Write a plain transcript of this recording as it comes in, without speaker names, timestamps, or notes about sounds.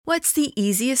What's the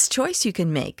easiest choice you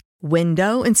can make?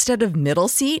 Window instead of middle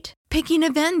seat? Picking a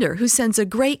vendor who sends a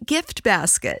great gift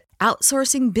basket?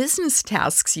 Outsourcing business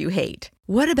tasks you hate?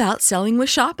 What about selling with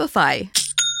Shopify?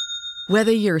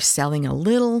 Whether you're selling a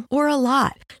little or a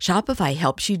lot, Shopify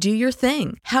helps you do your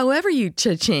thing, however you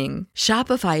cha-ching.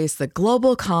 Shopify is the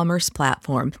global commerce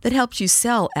platform that helps you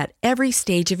sell at every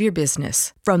stage of your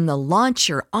business. From the launch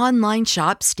your online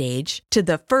shop stage to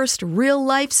the first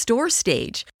real-life store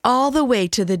stage, all the way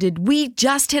to the did we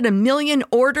just hit a million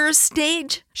orders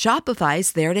stage.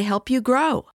 Shopify's there to help you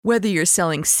grow. Whether you're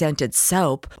selling scented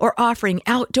soap or offering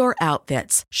outdoor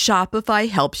outfits, Shopify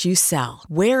helps you sell.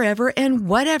 Wherever and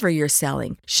whatever you're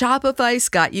selling, Shopify's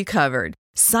got you covered.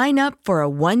 Sign up for a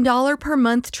 $1 per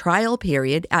month trial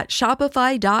period at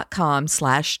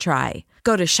shopify.com/try.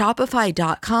 Go to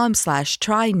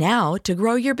shopify.com/try now to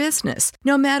grow your business,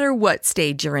 no matter what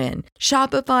stage you're in.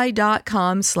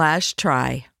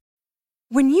 Shopify.com/try.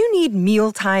 When you need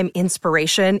mealtime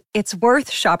inspiration, it's worth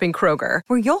shopping Kroger,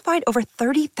 where you'll find over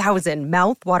 30,000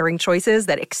 mouth-watering choices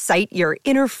that excite your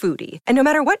inner foodie. And no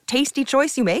matter what tasty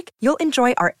choice you make, you'll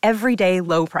enjoy our everyday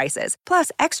low prices,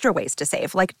 plus extra ways to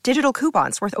save, like digital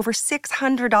coupons worth over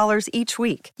 $600 each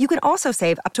week. You can also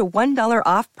save up to $1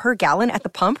 off per gallon at the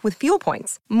pump with fuel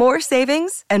points. More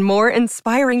savings and more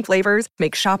inspiring flavors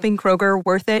make shopping Kroger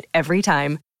worth it every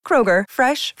time. Kroger,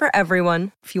 fresh for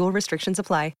everyone. Fuel restrictions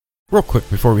apply. Real quick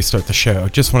before we start the show,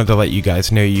 just wanted to let you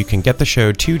guys know you can get the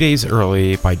show 2 days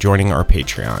early by joining our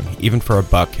Patreon. Even for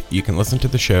 $1, you can listen to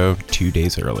the show 2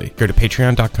 days early. Go to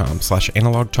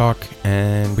patreon.com/analogtalk,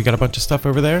 and we got a bunch of stuff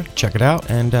over there. Check it out,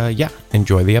 and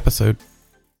enjoy the episode.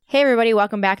 Hey everybody,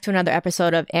 welcome back to another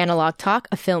episode of Analog Talk,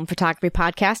 a film photography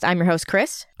podcast. I'm your host,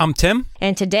 Chris. I'm Tim.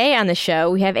 And today on the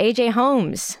show, we have AJ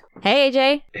Holmes. Hey,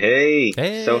 AJ.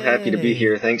 Hey. So happy to be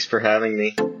here. Thanks for having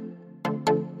me.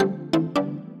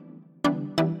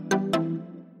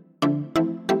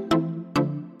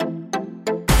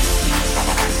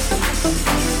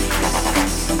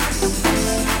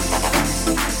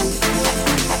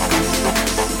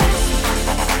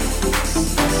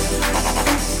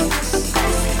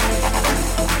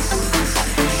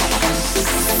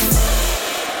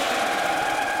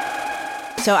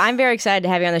 So I'm very excited to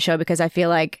have you on the show because I feel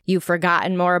like you've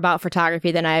forgotten more about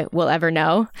photography than I will ever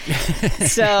know.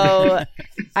 So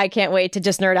I can't wait to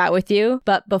just nerd out with you.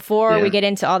 But before we get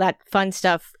into all that fun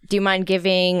stuff, do you mind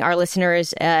giving our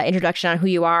listeners an introduction on who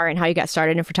you are and how you got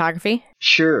started in photography?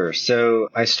 Sure. So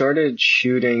I started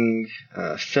shooting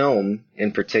film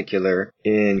in particular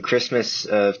in Christmas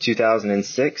of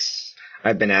 2006.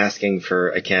 I've been asking for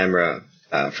a camera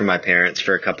from my parents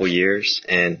for a couple years,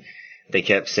 and they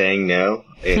kept saying, no,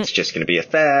 it's just going to be a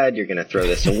fad. You're going to throw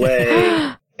this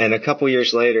away. And a couple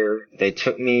years later, they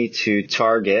took me to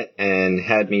Target and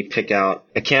had me pick out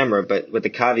a camera, but with the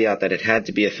caveat that it had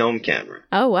to be a film camera.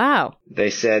 Oh, wow. They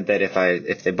said that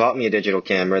if they bought me a digital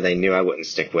camera, they knew I wouldn't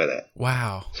stick with it.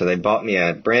 Wow. So they bought me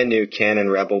a brand new Canon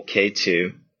Rebel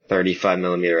K2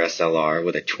 35mm SLR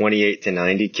with a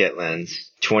 28-90 kit lens,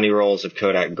 20 rolls of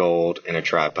Kodak Gold, and a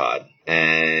tripod.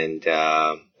 And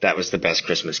that was the best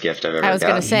Christmas gift I've ever gotten. I was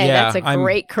going to say, that's a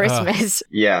great Christmas.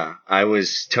 Yeah, I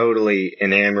was totally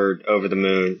enamored, over the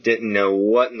moon, didn't know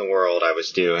what in the world I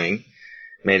was doing,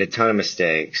 made a ton of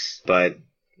mistakes, but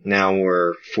now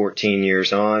we're 14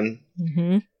 years on.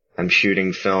 Mm-hmm. I'm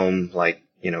shooting film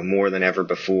more than ever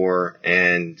before,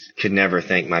 and could never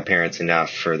thank my parents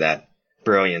enough for that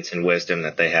brilliance and wisdom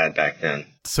that they had back then.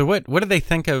 So what did they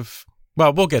think of?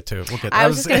 Well, we'll get to it. I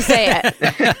was just going to say,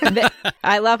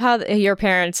 I love how your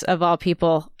parents, of all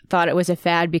people, thought it was a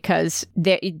fad because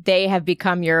they have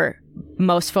become your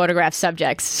most photographed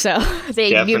subjects. So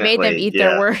you made them eat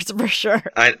their words for sure.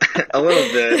 A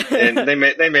little bit, and they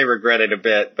may regret it a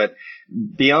bit. But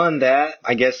beyond that,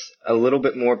 I guess a little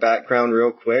bit more background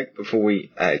real quick before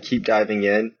we keep diving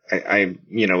in. I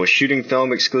was shooting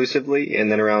film exclusively,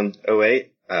 and then around 2008,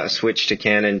 switched to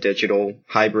Canon digital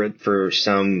hybrid for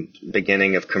some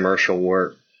beginning of commercial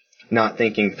work, not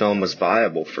thinking film was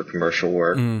viable for commercial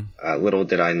work. Little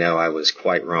did I know I was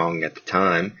quite wrong at the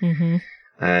time. Mm-hmm.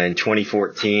 In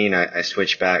 2014, I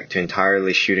switched back to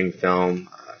entirely shooting film,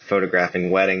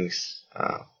 photographing weddings,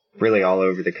 really all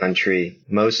over the country,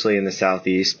 mostly in the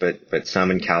Southeast, but some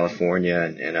in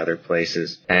California and other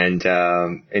places. And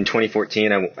in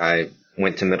 2014, I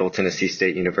went to Middle Tennessee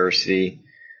State University,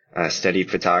 studied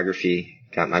photography,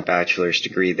 got my bachelor's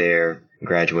degree there,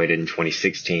 graduated in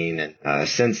 2016. And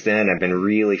since then, I've been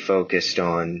really focused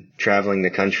on traveling the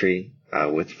country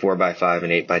with 4x5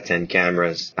 and 8x10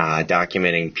 cameras,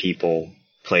 documenting people,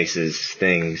 places,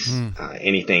 things,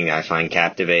 anything I find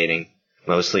captivating,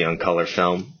 mostly on color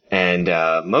film. And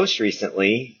most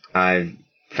recently, I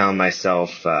found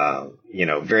myself,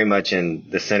 very much in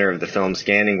the center of the film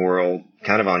scanning world,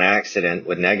 kind of on accident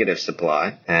with Negative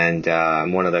Supply. And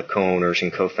I'm one of the co-owners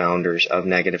and co-founders of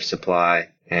Negative Supply.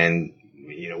 And,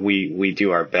 we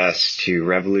do our best to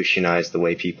revolutionize the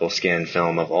way people scan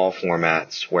film of all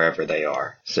formats wherever they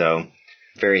are. So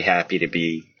very happy to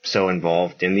be so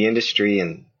involved in the industry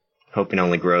and hoping to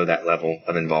only grow that level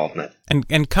of involvement.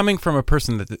 And coming from a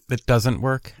person that doesn't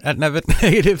work at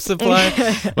Negative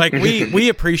Supply, like we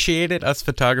appreciate it, us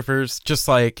photographers. Just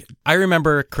like I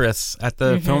remember Chris at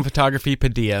the Film Photography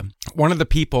Padilla, one of the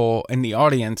people in the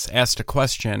audience asked a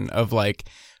question of like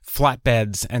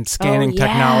flatbeds and scanning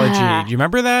technology. Do you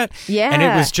remember that? Yeah. And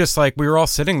it was just like, we were all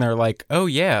sitting there like, oh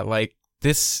yeah, like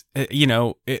this,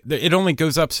 it only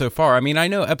goes up so far. I mean, I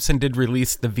know Epson did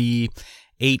release the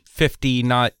V850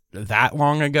 not that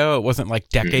long ago. It wasn't like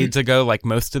decades ago, like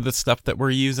most of the stuff that we're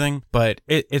using, but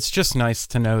it's just nice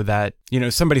to know that,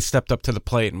 somebody stepped up to the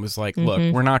plate and was like, look,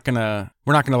 we're not gonna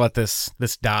let this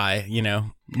die,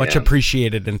 much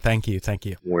appreciated. And thank you.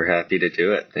 We're happy to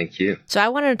do it. Thank you. So I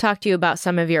wanted to talk to you about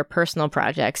some of your personal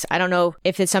projects. I don't know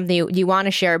if it's something you want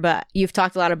to share, but you've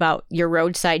talked a lot about your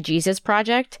Roadside Jesus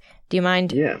project. Do you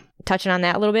mind touching on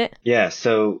that a little bit? Yeah,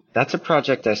 so that's a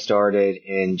project I started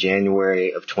in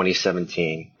January of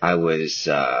 2017. I was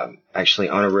actually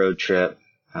on a road trip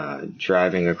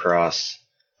driving across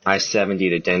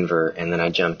I-70 to Denver, and then I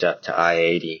jumped up to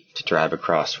I-80 to drive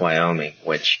across Wyoming,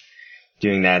 which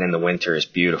doing that in the winter is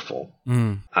beautiful.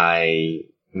 I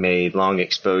made long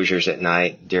exposures at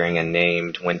night during a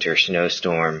named winter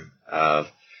snowstorm of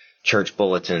church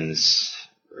bulletins,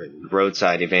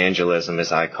 roadside evangelism,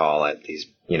 as I call it. These,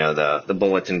 the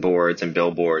bulletin boards and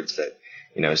billboards that,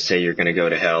 say you're going to go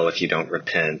to hell if you don't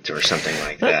repent or something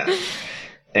like that.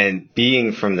 And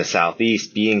being from the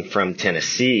Southeast, being from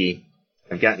Tennessee,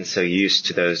 I've gotten so used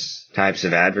to those types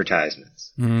of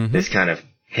advertisements, this kind of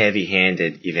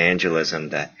heavy-handed evangelism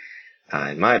that,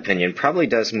 in my opinion, probably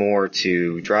does more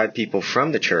to drive people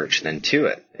from the church than to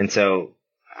it. And so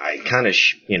I kind of,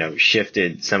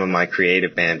 shifted some of my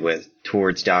creative bandwidth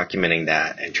towards documenting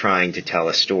that and trying to tell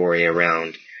a story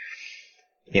around,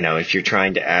 if you're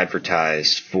trying to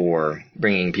advertise for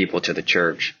bringing people to the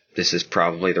church, this is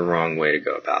probably the wrong way to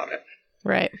go about it.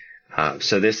 Right.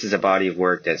 So this is a body of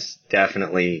work that's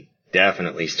definitely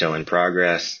still in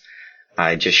progress.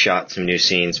 I just shot some new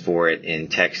scenes for it in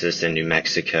Texas and New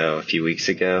Mexico a few weeks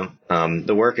ago.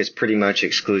 The work is pretty much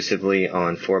exclusively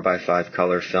on 4x5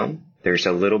 color film. There's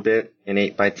a little bit in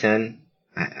 8x10.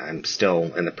 I'm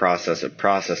still in the process of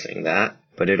processing that,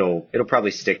 but it'll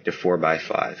probably stick to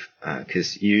 4x5.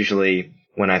 Cause usually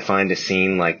when I find a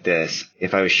scene like this,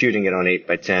 if I was shooting it on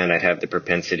 8x10, I'd have the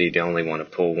propensity to only want to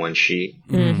pull one sheet.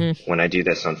 When I do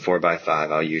this on 4x5,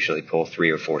 I'll usually pull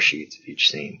 3 or 4 sheets of each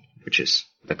scene, which is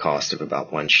the cost of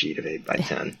about one sheet of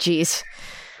 8x10. Jeez.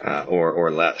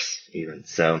 Or less even.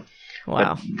 So,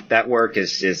 wow. That work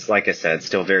is, like I said,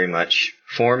 still very much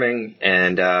forming,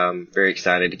 and very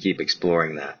excited to keep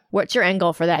exploring that. What's your end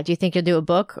goal for that? Do you think you'll do a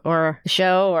book or a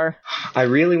show or? I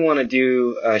really want to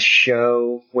do a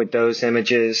show with those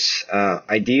images.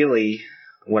 Ideally,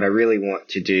 what I really want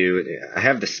to do, I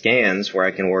have the scans where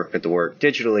I can work with the work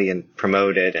digitally and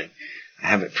promote it, and I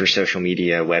have it for social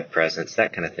media, web presence,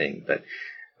 that kind of thing. But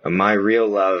my real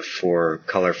love for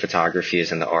color photography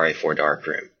is in the RA4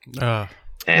 darkroom.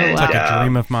 And it's like a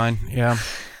dream of mine. Yeah.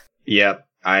 Yep.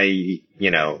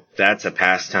 That's a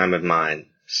pastime of mine.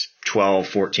 12,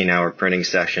 14-hour printing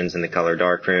sessions in the color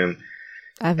darkroom,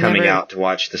 coming out to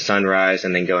watch the sunrise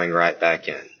and then going right back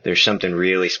in. There's something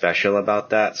really special about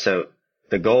that. So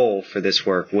the goal for this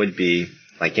work would be,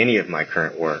 like any of my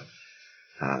current work,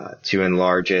 to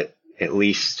enlarge it at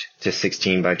least to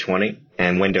 16 by 20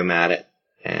 and window mat it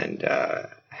and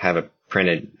have a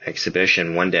printed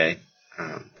exhibition one day.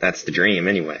 That's the dream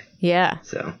anyway. Yeah.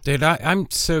 So, dude, I'm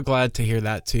so glad to hear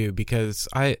that too, because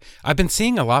I've been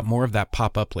seeing a lot more of that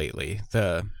pop up lately.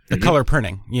 The color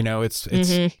printing,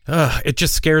 it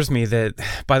just scares me that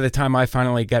by the time I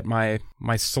finally get my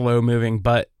slow moving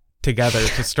butt together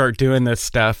to start doing this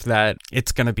stuff, that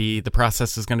the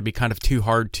process is going to be kind of too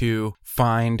hard to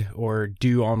find or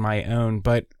do on my own.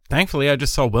 But thankfully, I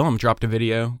just saw Willem dropped a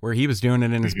video where he was doing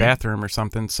it in his bathroom or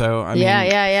something. So I mean,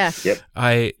 yeah. Yep.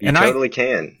 I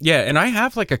can. Yeah, and I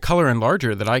have like a color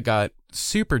enlarger that I got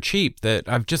super cheap that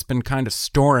I've just been kind of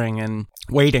storing and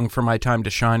waiting for my time to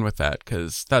shine with that,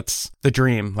 because that's the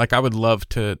dream. Like, I would love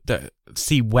to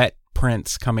see wet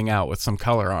prints coming out with some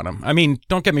color on them. I mean,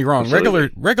 don't get me wrong. Absolutely.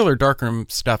 Regular darkroom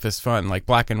stuff is fun, like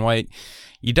black and white.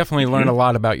 You definitely learn a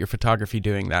lot about your photography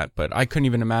doing that, but I couldn't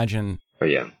even imagine Oh,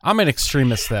 yeah. I'm an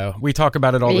extremist, though. We talk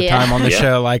about it all the time on the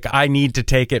show. Like, I need to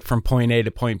take it from point A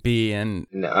to point B. And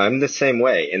no, I'm the same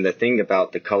way. And the thing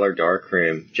about the color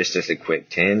darkroom, just as a quick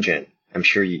tangent, I'm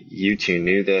sure you two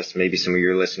knew this. Maybe some of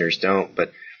your listeners don't,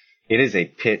 but it is a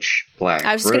pitch black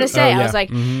I was just room. going to say, Oh, yeah. I was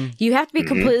like, you have to be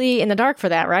completely in the dark for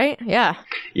that, right? Yeah.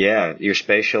 Yeah, your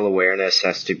spatial awareness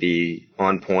has to be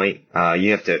on point.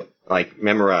 You have to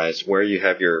memorize where you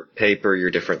have your paper,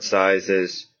 your different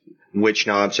sizes, which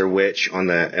knobs are which on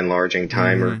the enlarging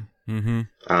timer.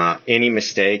 Any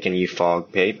mistake and you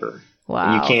fog paper.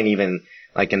 Wow. You can't even,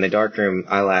 in the darkroom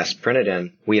I last printed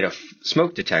in, we had a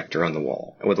smoke detector on the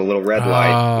wall with a little red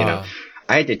light,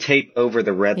 I had to tape over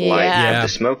the red light of the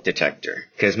smoke detector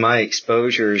because my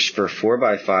exposures for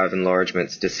 4x5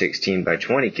 enlargements to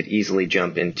 16x20 could easily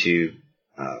jump into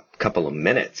a couple of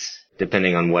minutes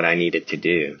depending on what I needed to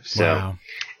do. So,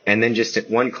 and then just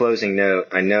one closing note.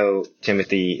 I know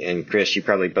Timothy and Chris, you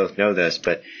probably both know this,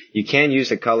 but you can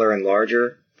use a color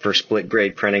enlarger for split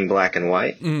grade printing black and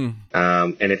white. And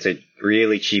it's a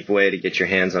really cheap way to get your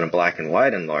hands on a black and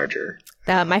white enlarger.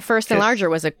 My first enlarger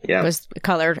was a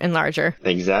colored enlarger.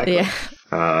 Exactly.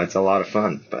 Yeah. It's a lot of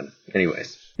fun. But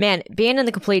anyways. Man, being in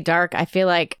the complete dark, I feel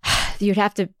like you'd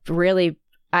have to really,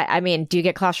 I mean, do you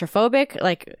get claustrophobic?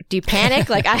 Like, do you panic?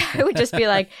 Like, I would just be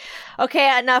like,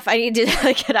 okay, enough. I need to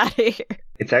get out of here.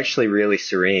 It's actually really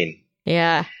serene.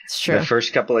 Yeah, it's true. The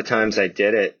first couple of times I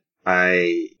did it,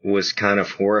 I was kind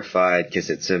of horrified because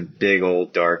it's a big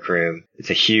old dark room. It's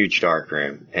a huge dark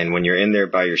room. And when you're in there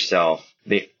by yourself,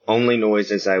 the only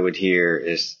noises I would hear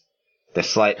is the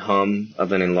slight hum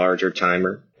of an enlarger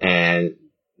timer and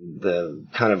the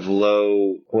kind of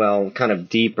low, kind of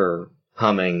deeper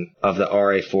humming of the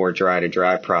RA4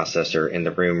 dry-to-dry processor in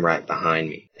the room right behind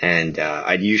me. And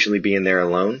I'd usually be in there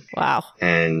alone. Wow.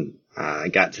 And I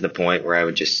got to the point where I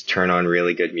would just turn on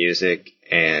really good music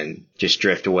and just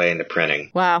drift away into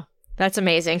printing. Wow. That's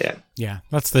amazing. Yeah,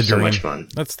 that's the dream. So much fun.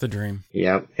 That's the dream.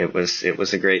 Yep, it was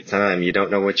a great time. You don't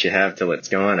know what you have till it's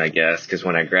gone, I guess, because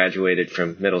when I graduated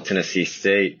from Middle Tennessee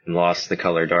State and lost the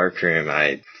color darkroom,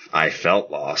 I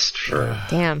felt lost for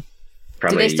Damn.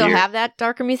 probably Do they still a year. have that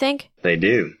darkroom, you think? They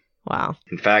do. Wow.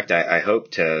 In fact, I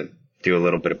hope to do a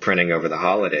little bit of printing over the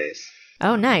holidays.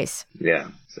 Oh, nice. Yeah,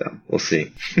 so we'll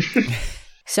see.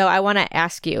 So I want to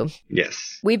ask you.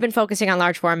 Yes. We've been focusing on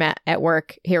large format at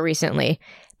work here recently,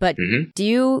 but do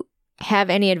you have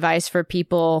any advice for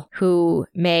people who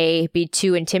may be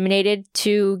too intimidated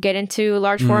to get into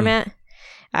large format,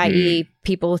 i.e.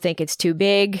 people who think it's too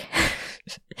big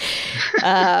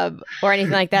or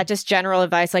anything like that? Just general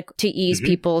advice, like to ease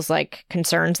people's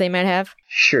concerns they might have?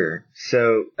 Sure.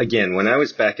 So again, when I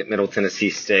was back at Middle Tennessee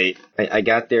State, I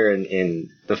got there in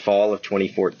the fall of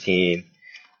 2014.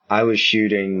 I was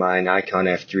shooting my Nikon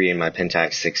F3 and my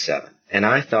Pentax 6.7. And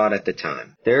I thought at the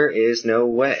time, there is no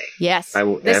way Yes. I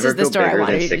will this ever is the go story I bigger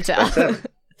wanted than you to tell. 6.7.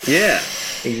 Yeah,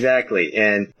 exactly.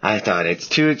 And I thought it's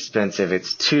too expensive.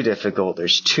 It's too difficult.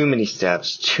 There's too many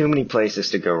steps, too many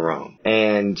places to go wrong.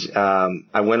 And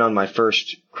I went on my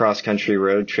first cross-country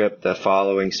road trip the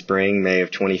following spring, May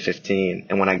of 2015.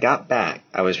 And when I got back,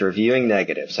 I was reviewing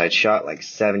negatives. I'd shot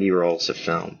 70 rolls of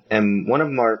film. And one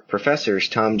of our professors,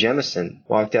 Tom Jemison,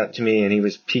 walked up to me and he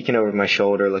was peeking over my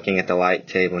shoulder looking at the light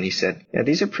table. And he said, yeah,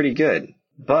 these are pretty good,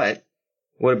 but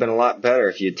would have been a lot better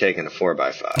if you'd taken a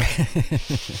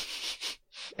 4x5.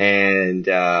 And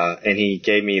he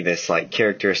gave me this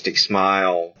characteristic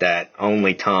smile that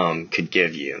only Tom could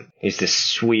give you. He's this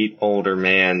sweet older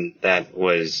man that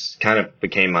was kind of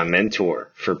became my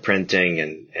mentor for printing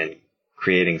and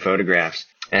creating photographs.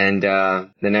 And the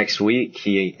next week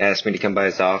he asked me to come by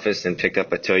his office and pick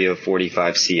up a Toyo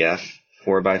 45 CF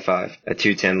 4x5, a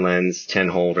 210 lens, 10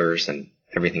 holders, and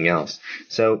everything else.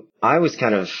 So I was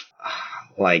kind of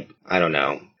I don't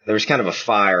know. There was kind of a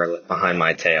fire lit behind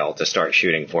my tail to start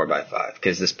shooting 4x5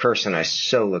 because this person I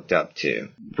so looked up to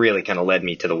really kind of led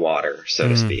me to the water, so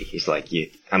to speak. He's like,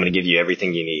 I'm going to give you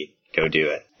everything you need. Go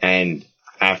do it. And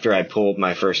after I pulled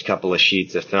my first couple of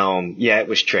sheets of film, it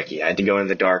was tricky. I had to go into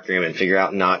the darkroom and figure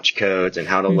out notch codes and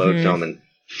how to load film and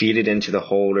feed it into the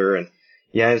holder. And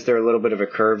is there a little bit of a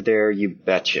curve there? You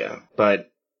betcha. But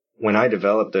when I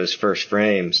developed those first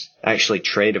frames, actually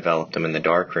Trey developed them in the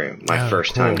darkroom, my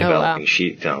first time developing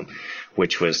sheet film,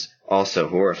 which was also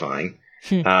horrifying.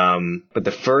 But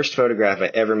the first photograph I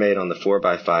ever made on the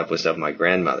 4x5 was of my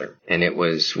grandmother. And it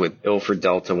was with Ilford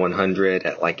Delta 100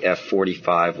 at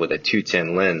f45 with a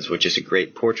 210 lens, which is a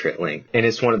great portrait length. And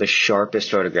it's one of the sharpest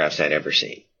photographs I'd ever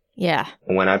seen. Yeah.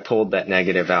 When I pulled that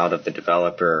negative out of the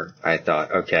developer, I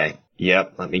thought, okay,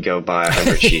 let me go buy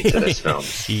 100 sheets of this film.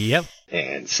 Yep.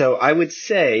 And so I would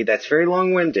say that's very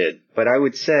long-winded, but I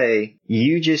would say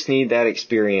you just need that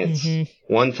experience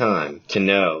one time to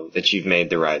know that you've made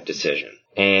the right decision.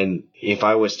 And if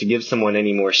I was to give someone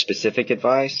any more specific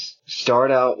advice,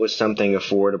 start out with something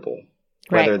affordable,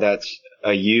 whether that's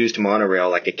a used monorail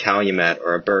like a Calumet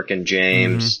or a Birkin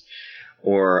James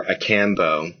or a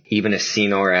Cambo, even a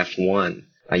Cinar F1.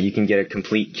 You can get a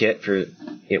complete kit for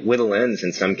it with a lens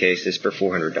in some cases for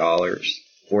 $400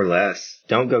 or less.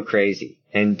 Don't go crazy,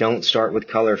 and don't start with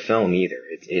color film either.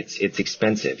 It's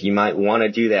expensive. You might want to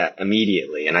do that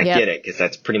immediately, and I get it because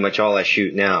that's pretty much all I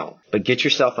shoot now. But get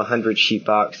yourself a 100-sheet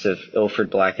box of Ilford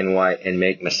black and white and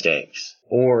make mistakes.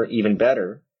 Or even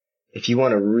better, if you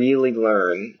want to really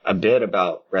learn a bit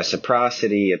about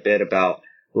reciprocity, a bit about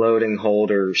loading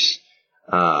holders,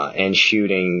 and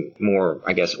shooting more,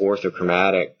 I guess,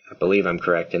 orthochromatic, I believe I'm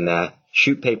correct in that,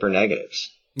 shoot paper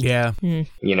negatives. Yeah.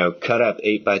 You know, cut up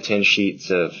 8x10 sheets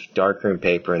of darkroom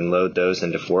paper and load those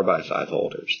into 4x5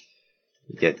 holders.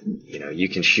 You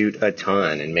can shoot a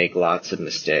ton and make lots of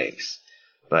mistakes.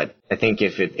 But I think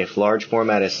if large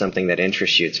format is something that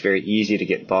interests you, it's very easy to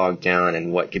get bogged down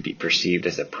in what could be perceived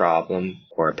as a problem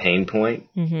or a pain point.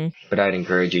 But I'd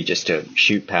encourage you just to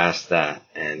shoot past that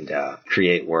and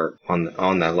create work on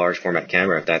the large format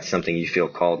camera. If that's something you feel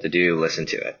called to do, listen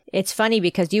to it. It's funny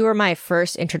because you were my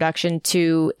first introduction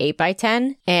to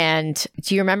 8x10. And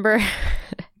do you remember?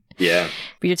 Yeah.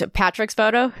 You took Patrick's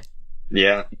photo?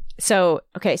 Yeah. So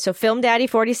Film Daddy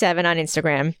 47 on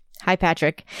Instagram. Hi,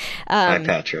 Patrick. Hi,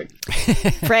 Patrick.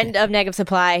 Friend of Negative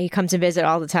Supply. He comes to visit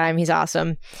all the time. He's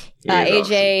awesome.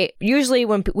 AJ, awesome. Usually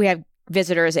when we have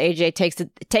visitors, AJ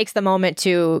takes the moment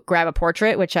to grab a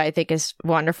portrait, which I think is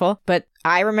wonderful. But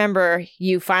I remember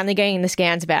you finally getting the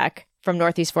scans back from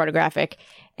Northeast Photographic.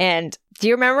 And do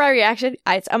you remember my reaction?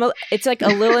 It's like a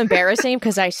little embarrassing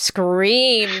because I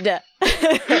screamed.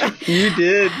 You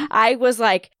did. I was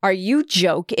like, "Are you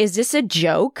joke? Is this a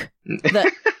joke?"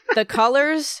 The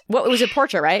colors. What was it?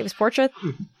 Portrait, right? It was portrait.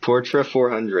 Portrait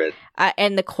 400.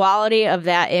 And the quality of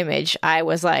that image, I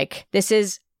was like, "This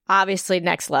is obviously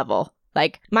next level."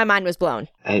 Like my mind was blown.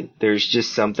 There's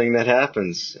just something that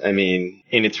happens. I mean,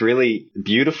 and it's really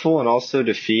beautiful and also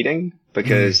defeating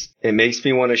because it makes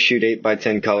me want to shoot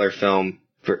 8x10 color film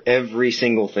for every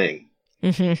single thing.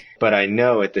 But I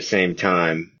know at the same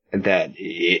time that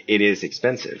it is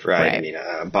expensive, right? I mean,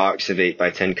 a box of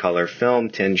 8x10 color film,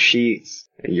 10 sheets,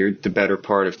 you're the better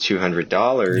part of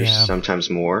 $200, sometimes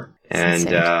more. That's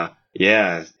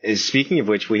and speaking of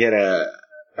which, we had a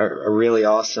really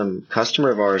awesome customer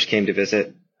of ours came to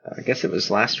visit. I guess it was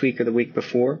last week or the week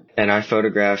before, and I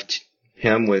photographed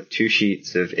him with 2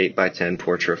 sheets of 8x10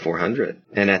 Portrait 400.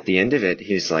 And at the end of it,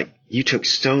 he's like, "You took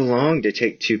so long to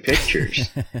take 2 pictures."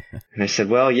 And I said,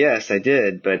 "Well, yes, I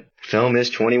did, but film is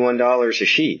 $21 a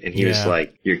sheet." And he was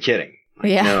like, "You're kidding."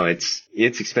 Like, no, it's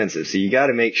expensive. So you got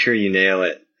to make sure you nail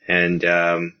it. And,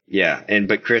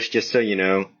 but Chris, just so you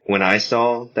know, when I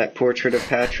saw that portrait of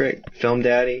Patrick, Film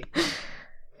Daddy,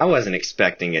 I wasn't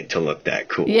expecting it to look that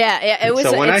cool. Yeah, it was.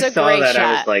 So when it's I a saw great that, shot.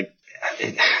 I was like,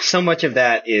 so much of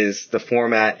that is the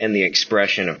format and the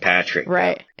expression of Patrick.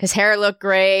 Right. His hair looked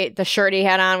great. The shirt he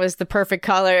had on was the perfect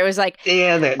color. It was like,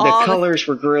 the colors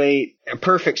were great. A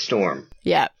perfect storm.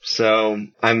 Yeah. So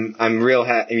I'm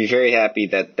very happy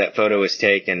that photo was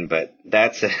taken, but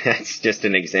that's just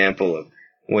an example of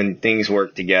when things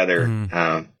work together,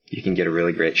 you can get a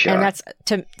really great shot. And that's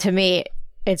to me,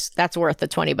 that's worth the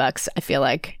 $20. I feel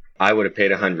like I would have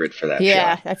paid $100 for that shot.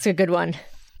 Yeah, that's a good one.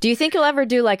 Do you think you'll ever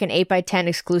do like an 8x10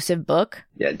 exclusive book?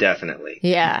 Yeah, definitely.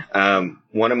 Yeah.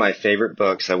 One of my favorite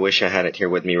books, I wish I had it here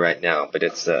with me right now, but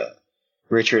it's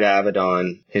Richard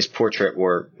Avedon, his portrait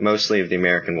work, mostly of the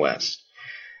American West.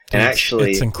 And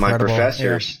actually, my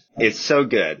professors, it's so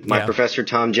good. My professor,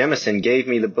 Tom Jemison, gave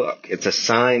me the book. It's a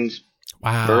signed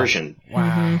version.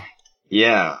 Wow.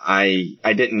 Yeah, I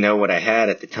didn't know what I had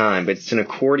at the time, but it's an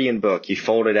accordion book. You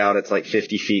fold it out, it's like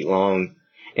 50 feet long.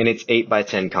 And it's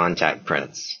 8x10 contact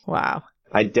prints. Wow.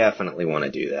 I definitely want to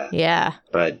do that. Yeah.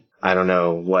 But I don't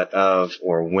know what of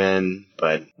or when,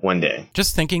 but one day.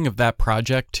 Just thinking of that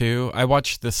project too, I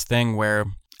watched this thing where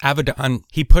Avedon,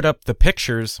 he put up the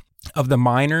pictures of the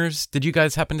miners. Did you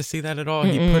guys happen to see that at all?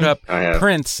 Mm-mm. He put up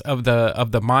prints of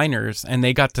the miners, and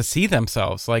they got to see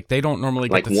themselves. Like they don't normally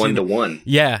get like to see one to one.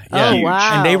 Yeah. Oh,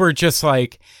 wow. And they were just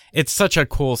like, it's such a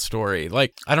cool story.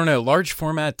 Like, I don't know, large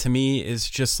format to me is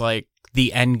just like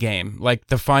the end game, like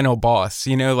the final boss,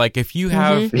 like if you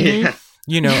have,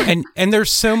 and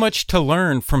there's so much to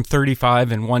learn from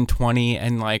 35 and 120.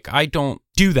 And like,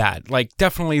 do that. Like,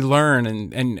 definitely learn.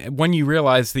 And when you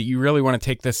realize that you really want to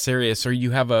take this serious, or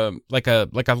you have a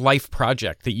life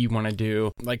project that you want to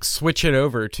do, like, switch it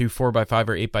over to 4x5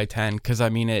 or 8x10. Cause I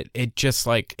mean, it just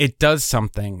like, it does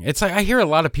something. It's like, I hear a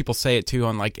lot of people say it too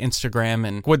on like Instagram,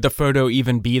 and would the photo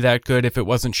even be that good if it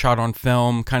wasn't shot on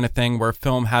film, kind of thing, where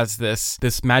film has this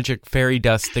magic fairy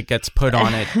dust that gets put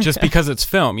on it just because it's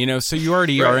film, you know? So you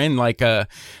already are in like a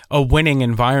winning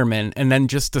environment, and then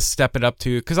just to step it up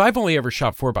to, because I've only ever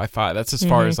shot 4x5. That's as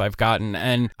far as I've gotten.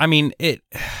 And I mean,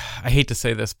 I hate to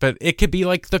say this, but it could be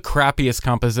like the crappiest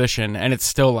composition, and it's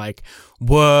still like,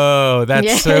 whoa,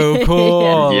 that's so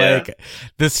cool. Yeah. Like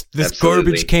this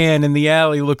garbage can in the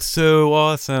alley looks so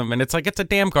awesome. And it's like, it's a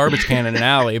damn garbage can in an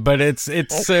alley, but it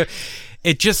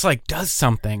just like does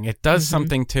something. It does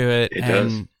something to it. It and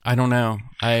does. I don't know.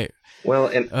 I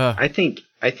think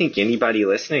anybody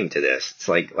listening to this, it's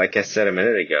like I said a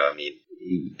minute ago, I mean,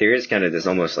 there is kind of this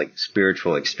almost like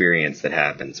spiritual experience that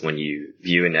happens when you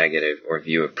view a negative or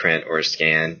view a print or a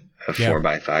scan of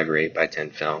 4x5 or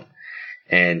 8x10 film.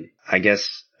 And I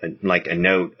guess like a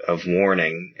note of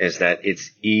warning is that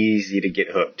it's easy to get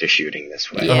hooked to shooting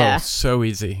this way. Oh, so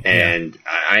easy. And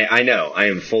I know I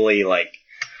am fully like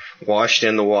washed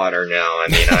in the water now. I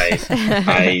mean,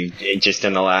 I just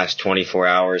in the last 24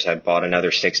 hours, I bought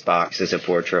another 6 boxes of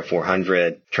Fortra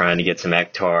 400, trying to get some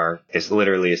Ektar. It's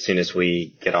literally as soon as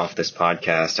we get off this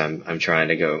podcast, I'm trying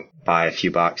to go buy a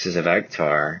few boxes of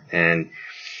Ektar. And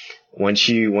once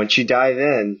you dive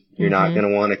in, you're not going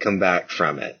to want to come back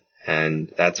from it.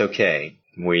 And that's okay.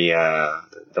 The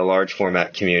large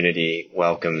format community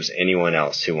welcomes anyone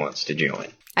else who wants to join.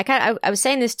 I was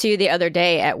saying this to you the other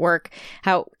day at work,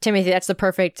 how, Timothy, that's the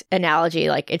perfect analogy.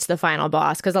 Like, it's the final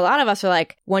boss. Because a lot of us are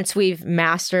like, once we've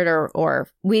mastered or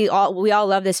we all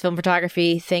love this film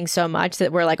photography thing so much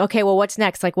that we're like, okay, well, what's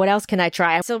next? Like, what else can I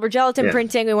try? Silver gelatin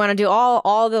printing. We want to do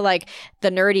all the like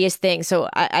the nerdiest things. So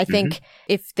I think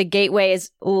if the gateway is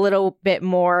a little bit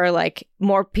more like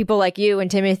more people like you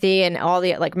and Timothy and all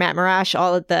the like Matt Marash,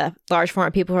 all of the large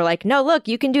format people who are like, no, look,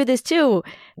 you can do this too.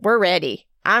 We're ready.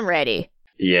 I'm ready.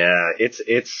 Yeah, it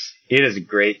is a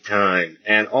great time.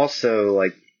 And also,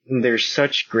 like, there's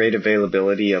such great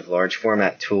availability of large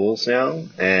format tools now.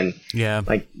 And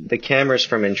like the cameras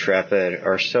from Intrepid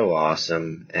are so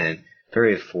awesome and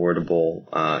very affordable,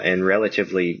 and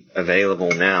relatively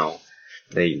available now.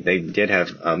 They did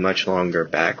have a much longer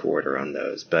back order on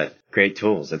those, but great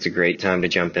tools. It's a great time to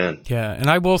jump in. Yeah, and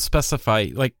I will specify,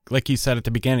 like you said at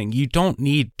the beginning, you don't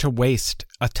need to waste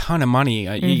a ton of money.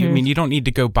 I mean, you don't need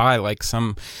to go buy like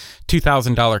some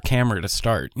 $2,000 camera to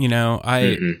start. You know,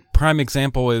 prime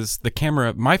example is the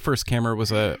camera. My first camera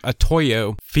was a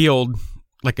Toyo Field,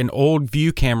 like an old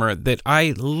view camera that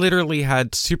I literally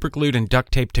had super glued and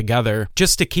duct taped together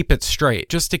just to keep it straight,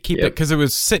 just to keep it, because it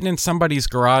was sitting in somebody's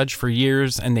garage for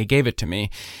years and they gave it to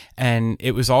me and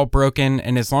it was all broken.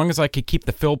 And as long as I could keep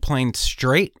the fill plane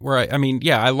straight, where I mean,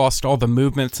 I lost all the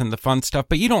movements and the fun stuff,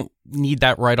 but you don't need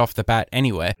that right off the bat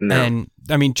anyway. No. And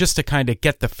I mean, just to kind of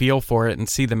get the feel for it and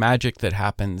see the magic that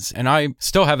happens. And I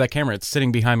still have that camera. It's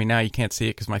sitting behind me now. You can't see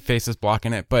it because my face is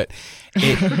blocking it, but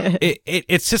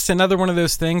it's just another one of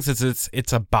those things.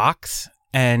 It's a box,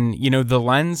 and you know, the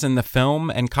lens and the film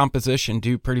and composition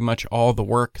do pretty much all the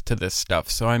work to this stuff.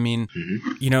 So I mean,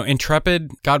 you know,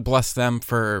 Intrepid, God bless them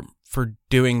for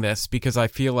doing this, because I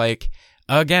feel like,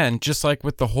 again, just like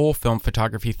with the whole film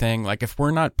photography thing, like if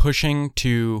we're not pushing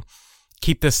to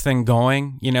keep this thing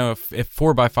going, you know, if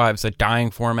 4x5 is a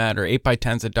dying format or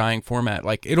 8x10 is a dying format,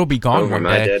 like it'll be gone over one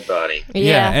my day. Dead body.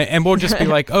 Yeah. And we'll just be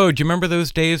like, oh, do you remember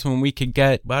those days when we could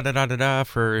get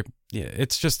for,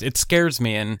 it's just, it scares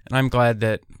me. And I'm glad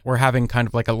that we're having kind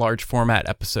of like a large format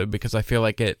episode, because I feel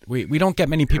like we don't get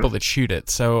many people that shoot it.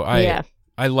 So I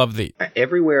love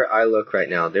everywhere I look right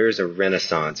now, there is a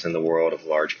renaissance in the world of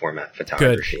large format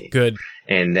photography. Good.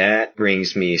 And that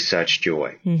brings me such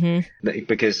joy.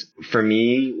 Because for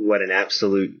me, what an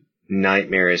absolute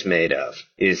nightmare is made of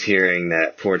is hearing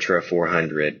that Fortra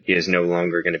 400 is no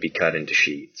longer going to be cut into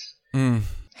sheets.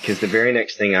 Because the very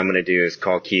next thing I'm going to do is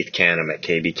call Keith Canham at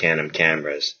KB Canham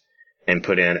Cameras and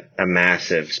put in a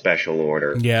massive special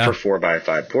order for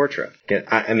 4x5 Fortra.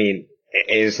 I mean,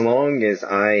 as long as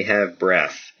I have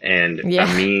breath and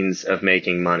a means of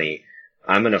making money,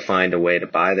 I'm going to find a way to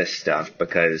buy this stuff,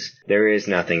 because there is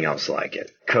nothing else like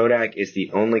it. Kodak is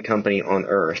the only company on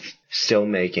earth still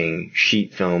making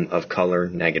sheet film of color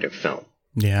negative film.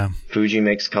 Yeah. Fuji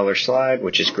makes color slide,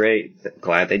 which is great.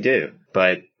 Glad they do.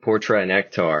 But Portra and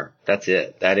Ektar. That's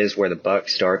it. That is where the buck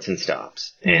starts and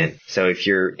stops. And so if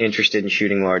you're interested in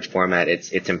shooting large format,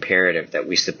 it's imperative that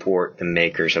we support the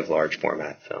makers of large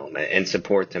format film and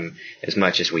support them as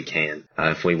much as we can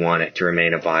if we want it to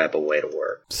remain a viable way to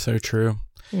work. So true.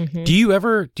 Mm-hmm. Do you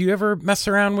ever mess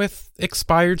around with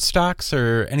expired stocks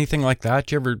or anything like that?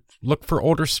 Do you ever look for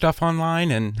older stuff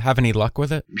online and have any luck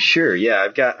with it? Sure, yeah.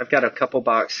 I've got a couple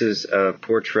boxes of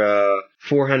Portra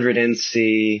 400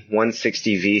 NC,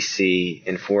 160 VC,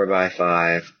 and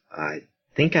 4x5. I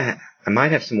think I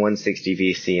might have some 160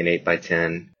 VC and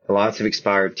 8x10. Lots of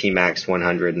expired T-Max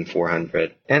 100 and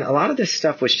 400. And a lot of this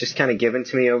stuff was just kind of given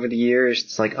to me over the years.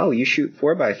 It's like, oh, you shoot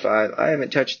 4x5. I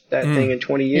haven't touched that thing in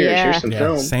 20 years. Yeah. Here's some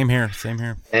film. Same here.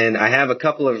 And I have a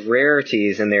couple of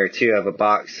rarities in there, too. I have a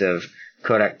box of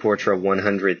Kodak Portra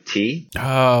 100T.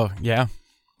 Oh, yeah.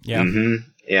 Yeah. Mm-hmm.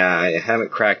 Yeah, I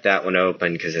haven't cracked that one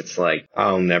open because it's like,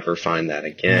 I'll never find that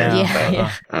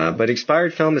again. But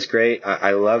expired film is great.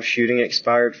 I love shooting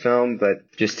expired film,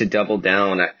 but just to double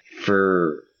down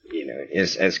for...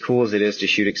 as cool as it is to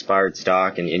shoot expired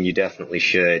stock, and you definitely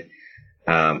should,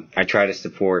 I try to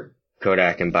support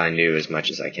Kodak and buy new as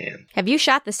much as I can. Have you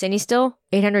shot the CineStill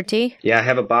 800T? Yeah, I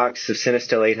have a box of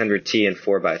CineStill 800T and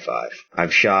 4x5.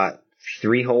 I've shot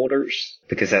 3 holders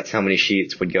because that's how many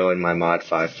sheets would go in my Mod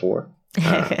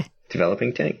 5.4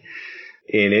 developing tank.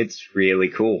 And it's really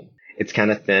cool. It's kind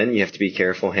of thin. You have to be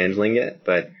careful handling it,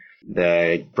 but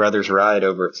the Brothers Ride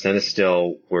over at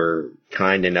CineStill were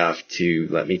kind enough to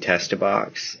let me test a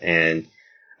box, and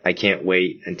I can't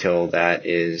wait until that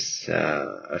is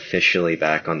officially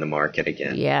back on the market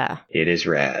again. Yeah. It is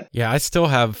rad. Yeah, I still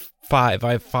have 5.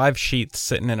 I have 5 sheets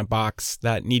sitting in a box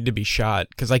that need to be shot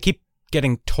because I keep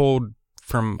getting told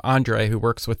from Andre, who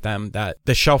works with them, that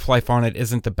the shelf life on it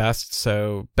isn't the best,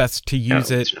 so best to use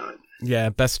it. It's not. Yeah,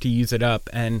 best to use it up.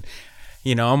 And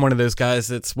I'm one of those guys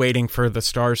that's waiting for the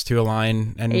stars to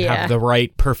align and have the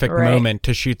right, perfect moment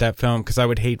to shoot that film because I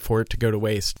would hate for it to go to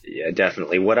waste. Yeah,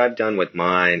 definitely. What I've done with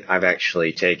mine, I've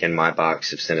actually taken my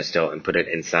box of CineStill and put it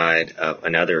inside of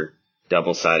another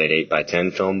double-sided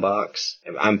 8x10 film box.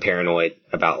 I'm paranoid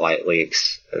about light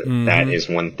leaks. That is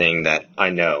one thing that I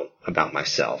know about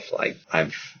myself. Like,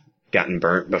 I've gotten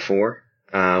burnt before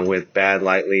with bad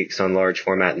light leaks on large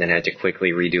format and then had to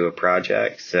quickly redo a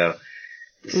project. So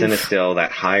the CineStill,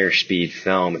 that higher speed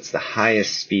film, it's the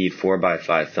highest speed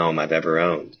 4x5 film I've ever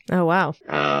owned. Oh, wow.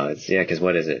 Because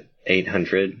what is it?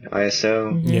 800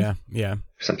 ISO? Mm-hmm. Yeah.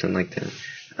 Something like that.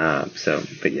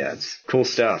 But yeah, it's cool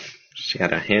stuff. Just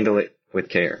gotta handle it with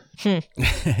care.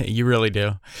 You really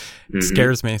do. It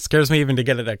scares me even to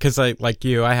get it, because I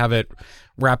have it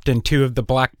wrapped in 2 of the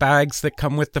black bags that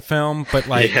come with the film, but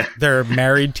they're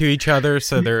married to each other,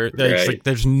 so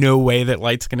there's no way that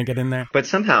light's gonna get in there. But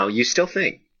somehow you still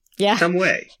think, some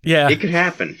way, it could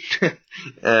happen.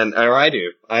 Or I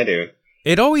do.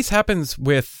 It always happens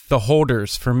with the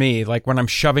holders for me. Like when I'm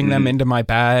shoving them into my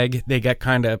bag, they get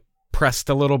kind of pressed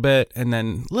a little bit, and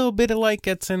then a little bit of light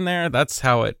gets in there. That's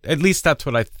how at least that's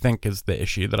what I think is the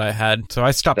issue that I had. So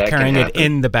I stopped carrying it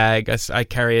in the bag. I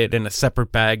carry it in a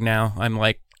separate bag now. I'm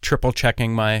like triple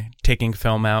checking my taking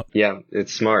film out. Yeah,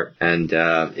 it's smart. And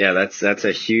that's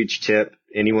a huge tip.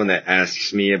 Anyone that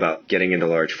asks me about getting into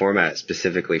large format,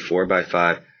 specifically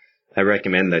 4x5, I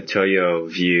recommend the Toyo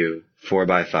View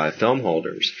 4x5 film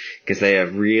holders because they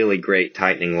have really great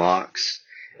tightening locks.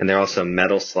 And they're also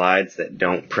metal slides that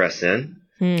don't press in.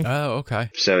 Oh, okay.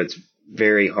 So it's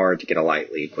very hard to get a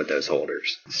light leak with those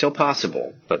holders. Still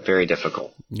possible, but very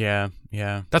difficult. Yeah.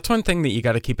 That's one thing that you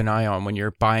got to keep an eye on when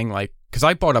you're buying, because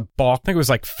I bought a bulk, I think it was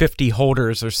like 50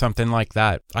 holders or something like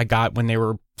that. I got when they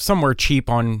were somewhere cheap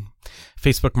on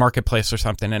Facebook Marketplace or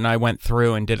something, and I went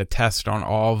through and did a test on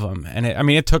all of them. And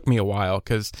it took me a while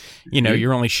because,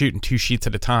 you're only shooting 2 sheets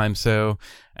at a time. So,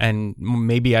 and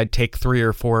maybe I'd take 3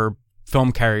 or 4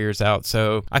 film carriers out,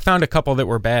 so I found a couple that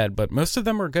were bad, but most of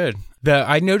them were good.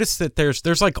 I noticed that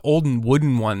there's like old and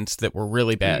wooden ones that were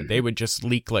really bad. They would just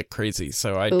leak like crazy,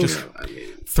 so I just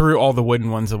threw all the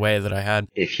wooden ones away that I had.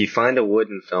 If you find a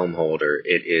wooden film holder,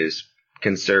 it is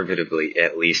conservatively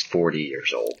at least 40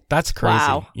 years old. That's crazy.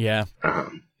 Wow. Yeah.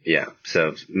 Yeah,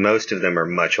 so most of them are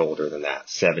much older than that,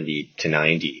 70 to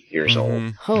 90 years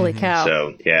old. Holy cow.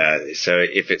 So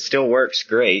if it still works,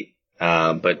 great.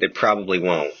 But it probably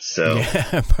won't. So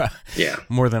yeah,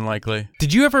 more than likely.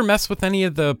 Did you ever mess with any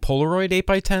of the Polaroid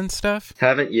 8x10 stuff?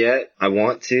 Haven't yet. I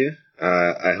want to.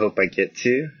 I hope I get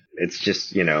to. It's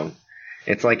just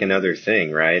it's like another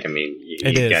thing, right? I mean,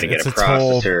 you got to get a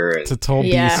processor. It's a toll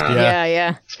beast.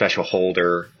 Yeah. Special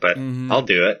holder, but I'll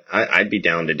do it. I'd be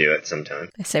down to do it sometime.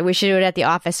 I say we should do it at the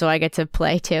office so I get to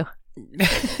play too.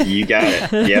 You got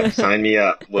it. Yep, sign me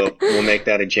up. We'll make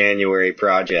that a January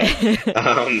project.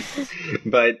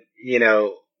 But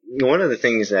one of the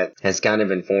things that has kind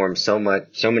of informed so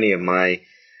many of my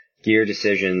gear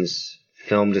decisions,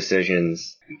 film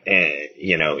decisions,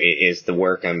 is the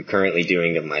work I'm currently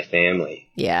doing of my family.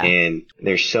 Yeah. And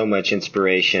there's so much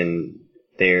inspiration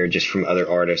there just from other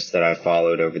artists that I've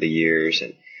followed over the years.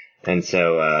 And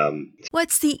so,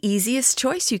 What's the easiest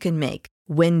choice you can make?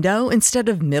 Window instead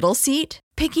of middle seat?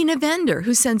 Picking a vendor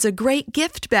who sends a great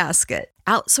gift basket?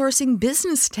 Outsourcing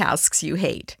business tasks you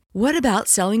hate? What about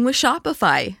selling with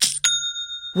Shopify?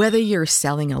 Whether you're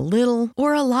selling a little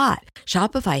or a lot,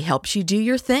 Shopify helps you do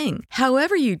your thing,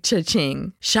 however you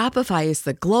cha-ching. Shopify is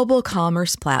the global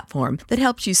commerce platform that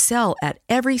helps you sell at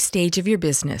every stage of your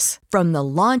business. From the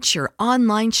launch your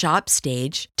online shop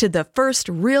stage to the first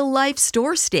real-life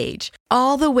store stage,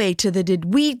 all the way to the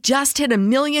did we just hit 1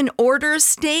 million orders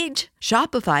stage.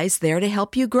 Shopify's there to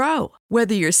help you grow.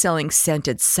 Whether you're selling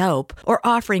scented soap or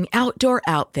offering outdoor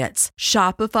outfits,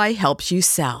 Shopify helps you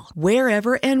sell.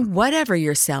 Wherever and whatever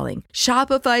you're selling,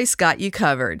 Shopify's got you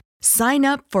covered. Sign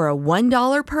up for a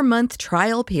 $1 per month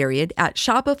trial period at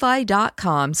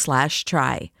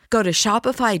shopify.com/try. Go to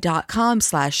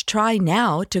shopify.com/try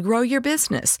now to grow your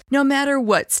business, no matter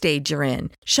what stage you're in.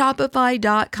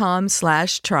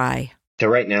 Shopify.com/try. So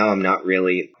right now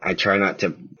I try not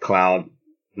to cloud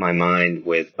my mind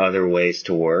with other ways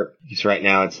to work. Because right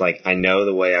now it's like, I know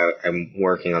the way I'm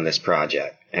working on this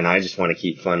project, and I just want to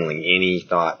keep funneling any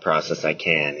thought process I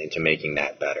can into making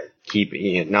that better. Keep,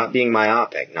 not being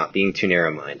myopic, not being too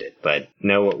narrow-minded, but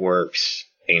know what works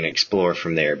and explore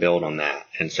from there, build on that.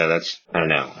 And so that's, I don't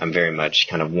know, I'm very much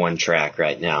kind of one track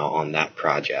right now on that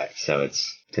project. So it's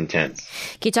intense.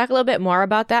 Can you talk a little bit more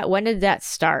about that? When did that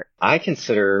start? I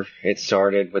consider it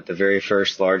started with the very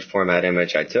first large format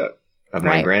image I took of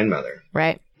my grandmother.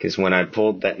 Right. Because when I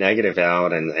pulled that negative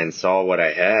out and saw what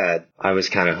I had, I was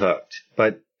kind of hooked.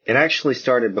 But it actually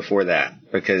started before that,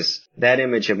 because that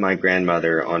image of my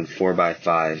grandmother on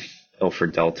 4x5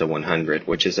 Ilford Delta 100,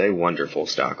 which is a wonderful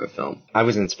stock of film. I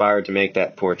was inspired to make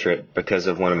that portrait because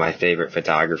of one of my favorite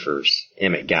photographers,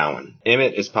 Emmett Gowan.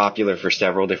 Emmett is popular for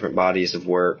several different bodies of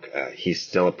work. He's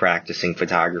still a practicing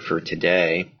photographer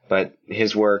today, but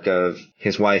his work of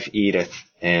his wife Edith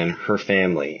and her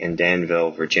family in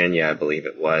Danville, Virginia, I believe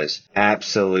it was,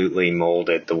 absolutely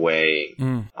molded the way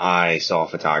I saw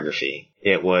photography.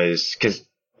 It was, because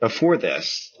before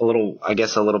this, a little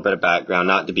bit of background,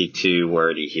 not to be too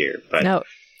wordy here, but no,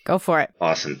 go for it.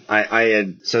 Awesome.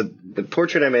 So the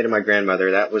portrait I made of my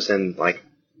grandmother, that was in like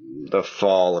the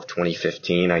fall of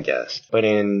 2015, I guess. But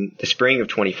in the spring of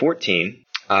 2014,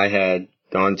 I had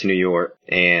gone to New York,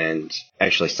 and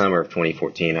actually summer of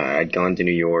 2014, I'd gone to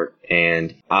New York,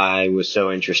 and I was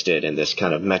so interested in this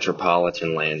kind of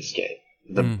metropolitan landscape.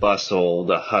 The bustle,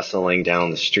 the hustling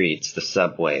down the streets, the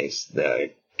subways,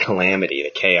 the calamity, the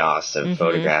chaos of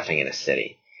photographing in a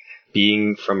city.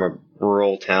 Being from a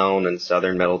rural town in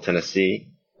southern Middle Tennessee,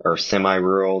 or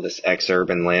semi-rural, this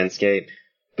ex-urban landscape,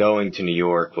 going to New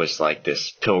York was like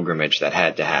this pilgrimage that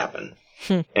had to happen.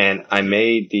 And I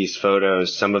made these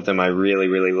photos. Some of them I really,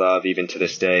 really love, even to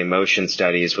this day, motion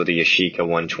studies with a Yashica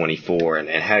 124, and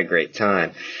had a great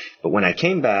time. But when I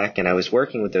came back and I was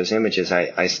working with those images,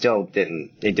 I still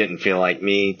it didn't feel like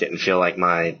me, didn't feel like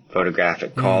my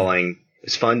photographic calling. It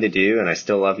was fun to do, and I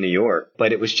still love New York.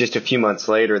 But it was just a few months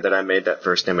later that I made that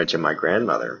first image of my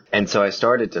grandmother. And so I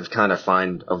started to kind of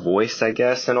find a voice, I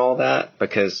guess, in all that,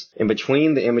 because in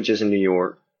between the images in New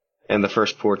York and the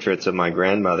first portraits of my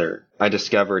grandmother, I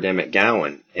discovered Emmett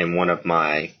Gowan in one of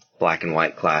my black and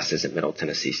white classes at Middle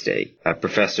Tennessee State.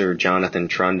 Professor Jonathan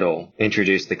Trundle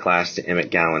introduced the class to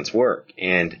Emmett Gowan's work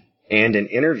and an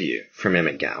interview from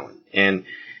Emmett Gowan. And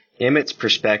Emmett's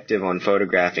perspective on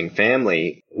photographing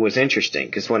family was interesting,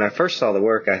 because when I first saw the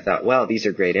work, I thought, well, these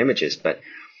are great images, but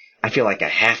I feel like I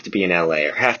have to be in LA,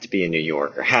 or have to be in New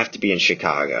York, or have to be in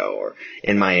Chicago, or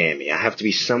in Miami. I have to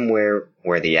be somewhere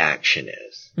where the action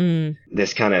is.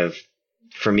 This kind of,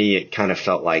 for me, it kind of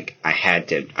felt like I had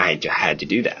to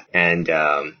do that. And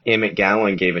Emmett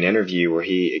Gowan gave an interview where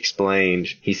he explained,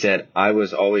 he said, I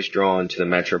was always drawn to the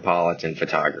metropolitan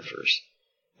photographers.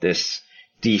 This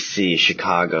DC,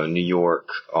 Chicago, New York,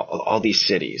 all these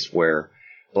cities where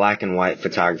black and white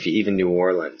photography, even New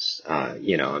Orleans,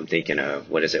 I'm thinking of,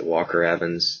 Walker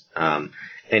Evans.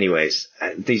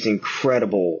 These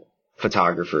incredible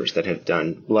photographers that have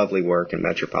done lovely work in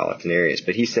metropolitan areas.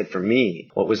 But he said, for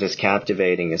me, what was as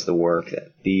captivating as the work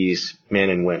that these men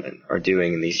and women are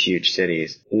doing in these huge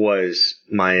cities was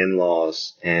my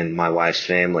in-laws and my wife's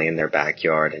family in their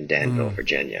backyard in Danville,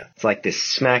 Virginia. It's like this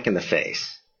smack in the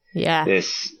face. Yeah.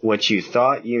 What you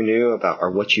thought you knew about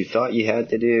or what you thought you had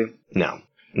to do.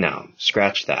 No,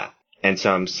 scratch that. And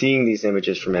so I'm seeing these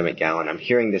images from Emmett Gowan. I'm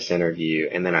hearing this interview,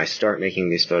 and then I start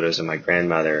making these photos of my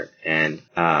grandmother, and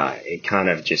it kind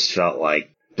of just felt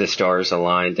like the stars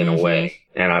aligned in a way,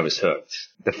 and I was hooked.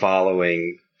 The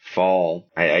following fall,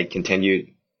 I continued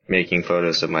making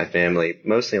photos of my family,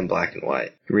 mostly in black and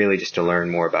white, really just to learn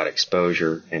more about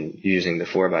exposure and using the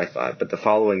 4x5. But the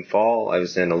following fall, I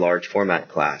was in a large format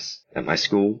class at my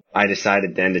school. I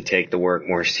decided then to take the work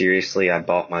more seriously. I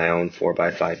bought my own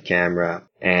 4x5 camera,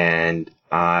 and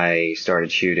I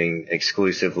started shooting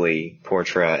exclusively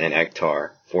portrait and Ektar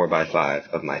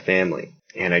 4x5 of my family.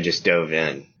 And I just dove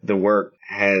in. The work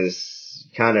has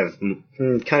kind of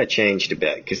changed a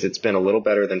bit because it's been a little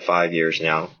better than 5 years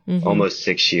now, almost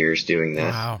 6 years doing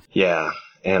this. Wow. Yeah.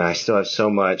 And I still have so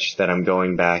much that I'm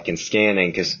going back and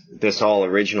scanning because this all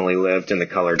originally lived in the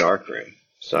color darkroom.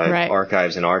 So I have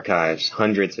archives,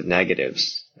 hundreds of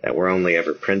negatives that were only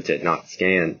ever printed, not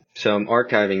scanned. So I'm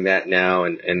archiving that now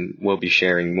and we'll be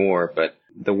sharing more, but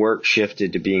the work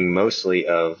shifted to being mostly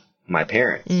of my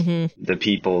parents, the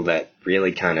people that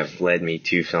really kind of led me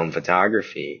to film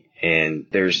photography. And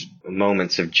there's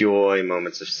moments of joy,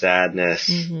 moments of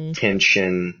sadness,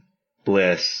 tension,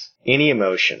 bliss, any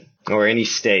emotion or any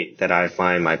state that I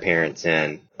find my parents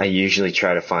in. I usually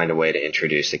try to find a way to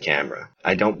introduce a camera.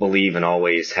 I don't believe in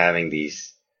always having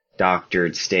these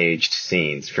doctored, staged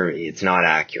scenes. For me, it's not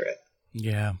accurate.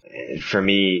 Yeah. For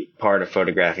me, part of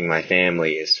photographing my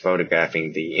family is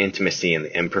photographing the intimacy and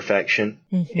the imperfection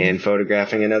in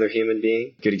photographing another human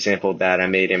being. Good example of that, I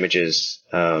made images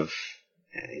of,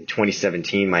 in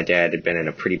 2017, my dad had been in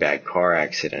a pretty bad car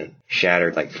accident,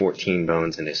 shattered like 14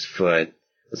 bones in his foot.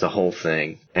 It was a whole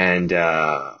thing. And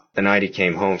the night he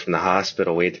came home from the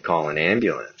hospital, we had to call an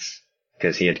ambulance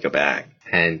because he had to go back.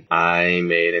 And I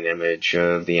made an image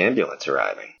of the ambulance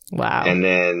arriving. Wow. And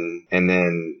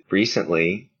then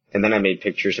recently, I made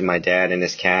pictures of my dad in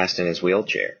his cast in his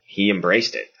wheelchair. He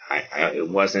embraced it. It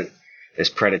wasn't this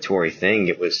predatory thing.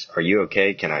 It was, are you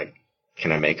okay? Can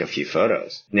I make a few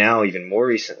photos? Now, even more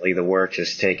recently, the work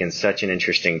has taken such an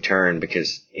interesting turn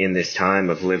because in this time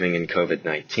of living in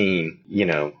COVID-19,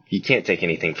 you can't take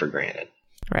anything for granted.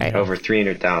 Right. Over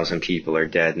 300,000 people are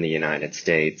dead in the United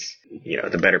States,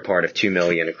 the better part of 2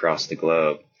 million across the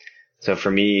globe. So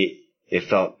for me, it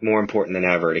felt more important than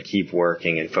ever to keep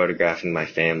working and photographing my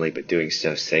family, but doing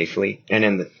so safely. And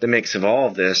in the mix of all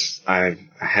of this, I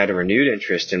had a renewed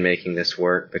interest in making this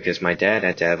work because my dad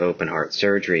had to have open heart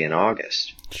surgery in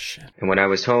August. Shit. And when I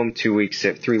was home 3 weeks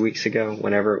ago,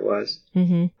 whenever it was,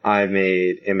 I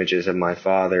made images of my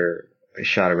father. I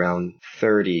shot around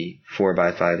 30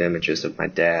 4x5 images of my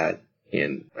dad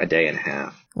in a day and a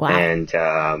half. Wow. And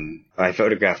I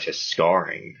photographed his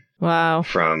scarring. Wow.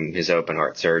 From his open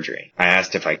heart surgery. I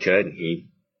asked if I could, and he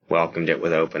welcomed it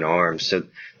with open arms. So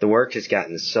the work has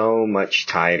gotten so much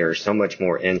tighter, so much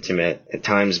more intimate, at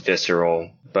times visceral,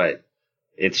 but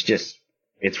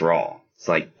it's raw. It's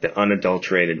like the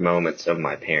unadulterated moments of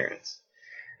my parents.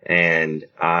 And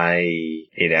I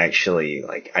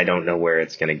don't know where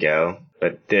it's going to go,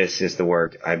 but this is the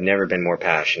work. I've never been more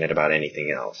passionate about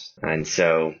anything else. And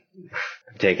so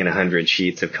I've taken 100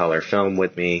 sheets of color film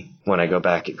with me when I go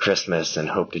back at Christmas and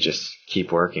hope to just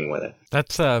keep working with it.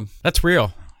 That's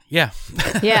real. Yeah.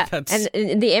 Yeah.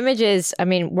 And the images, I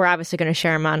mean, we're obviously going to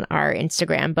share them on our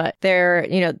Instagram, but they're,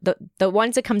 the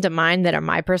ones that come to mind that are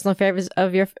my personal favorites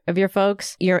of your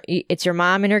folks. It's your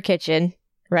mom in her kitchen,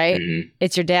 right?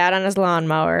 It's your dad on his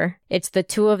lawnmower. It's the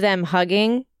two of them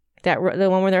hugging. The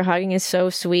one where they're hugging is so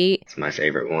sweet. It's my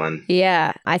favorite one.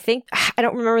 Yeah. I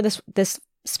don't remember this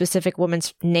specific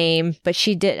woman's name, but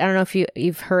she did. I don't know if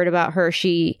you've heard about her.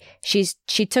 She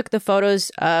took the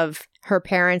photos of her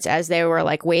parents as they were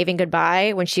like waving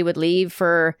goodbye when she would leave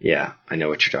for. Yeah, I know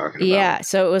what you're talking about. Yeah,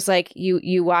 so it was like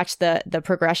you watch the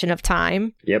progression of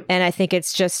time. Yep. And I think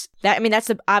it's just that. I mean, that's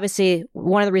obviously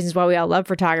one of the reasons why we all love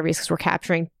photography is because we're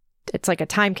capturing. It's like a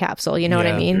time capsule. You know what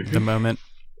I mean? The moment.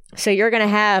 So you're going to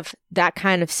have that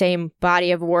kind of same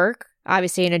body of work,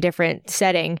 obviously in a different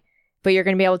setting, but you're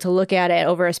going to be able to look at it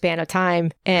over a span of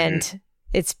time. And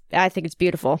I think it's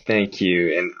beautiful. Thank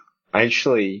you. And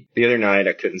actually, the other night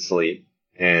I couldn't sleep.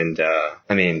 And,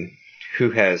 I mean,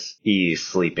 who has ease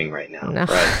sleeping right now? No.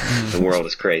 Right? The world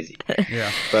is crazy.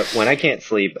 Yeah. But when I can't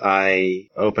sleep, I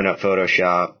open up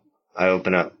Photoshop. I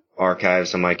open up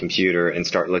archives on my computer and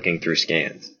start looking through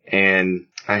scans. And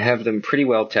I have them pretty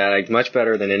well tagged, much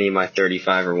better than any of my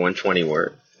 35 or 120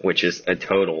 work. which is a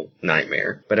total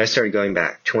nightmare. But I started going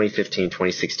back 2015,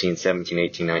 2016, 17,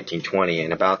 18, 19, 20,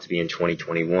 and about to be in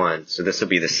 2021. So this will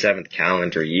be the 7th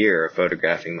calendar year of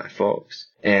photographing my folks.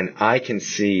 And I can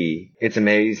see it's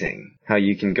amazing how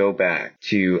you can go back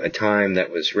to a time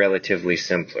that was relatively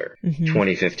simpler,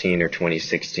 2015 or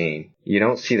 2016. You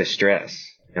don't see the stress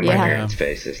in my parents'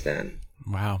 faces then.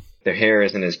 Wow. Their hair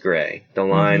isn't as gray. The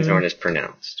lines aren't as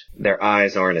pronounced. Their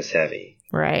eyes aren't as heavy.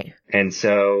 Right. And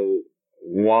so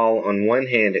while on one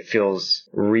hand it feels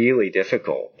really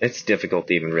difficult, it's difficult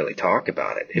to even really talk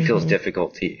about it. It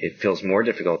feels more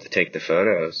difficult to take the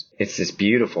photos. It's this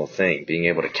beautiful thing, being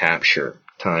able to capture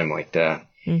time like that.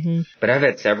 But I've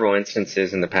had several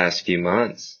instances in the past few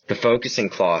months. The focusing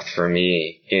cloth for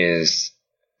me is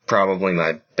probably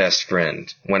my best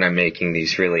friend when I'm making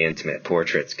these really intimate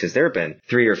portraits, because there have been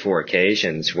 3 or 4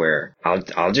 occasions where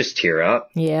I'll just tear up.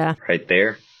 Yeah. Right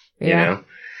there. Yeah. You know?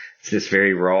 It's this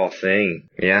very raw thing.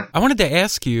 Yeah. I wanted to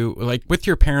ask you, like, with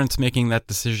your parents making that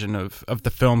decision of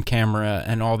the film camera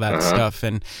and all that stuff,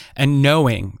 and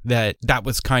knowing that that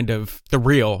was kind of the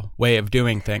real way of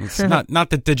doing things. Not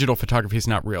that digital photography is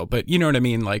not real, but you know what I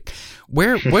mean? Like,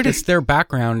 what is their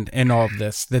background in all of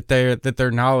this, that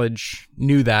their knowledge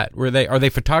knew that? Are they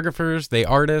photographers? They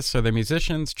artists? Are they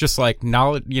musicians? Just like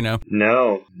knowledge, you know?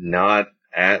 No, not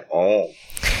at all.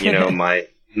 You know,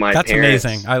 my That's parents,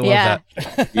 amazing. I love that.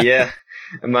 Yeah.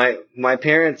 My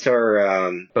parents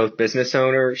are both business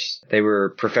owners. They were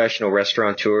professional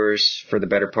restaurateurs for the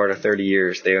better part of 30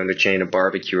 years. They owned a chain of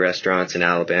barbecue restaurants in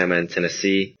Alabama and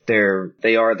Tennessee. They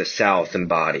are the South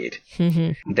embodied.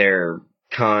 They're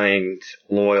kind,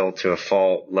 loyal to a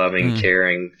fault, loving,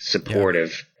 caring,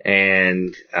 supportive.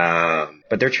 And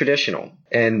but they're traditional.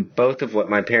 And both of what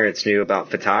my parents knew about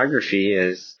photography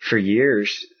is, for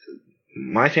years,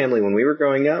 my family, when we were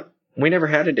growing up, we never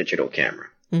had a digital camera.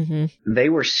 They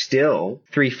were still,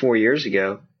 3-4 years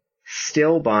ago,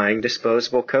 still buying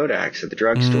disposable Kodaks at the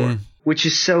drugstore, which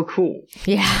is so cool.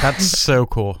 Yeah. That's so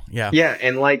cool. Yeah. Yeah.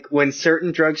 And like when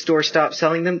certain drugstores stopped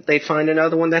selling them, they'd find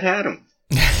another one that had them.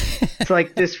 It's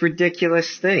like this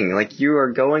ridiculous thing. Like, you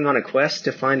are going on a quest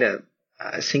to find a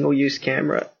single-use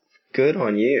camera. Good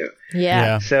on you.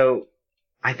 Yeah. So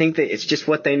I think that it's just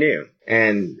what they knew.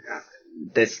 And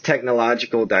this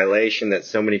technological dilation that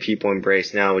so many people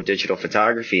embrace now with digital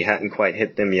photography hadn't quite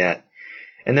hit them yet.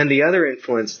 And then the other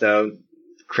influence, though,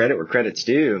 credit where credit's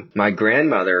due, my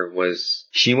grandmother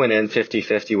she went in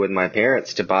 50-50 with my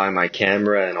parents to buy my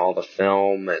camera and all the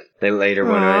film. And they later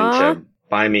went in to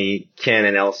buy me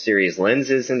Canon L series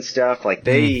lenses and stuff. Like,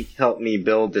 they helped me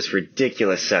build this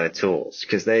ridiculous set of tools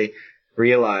because they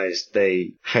realized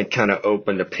they had kind of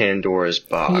opened a Pandora's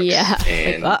box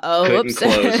and couldn't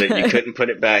close it. You couldn't put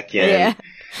it back in.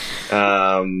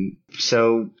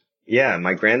 So yeah,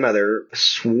 my grandmother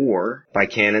swore by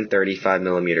Canon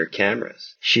 35mm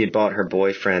cameras. She had bought her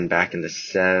boyfriend back in the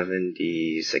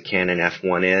 70s a Canon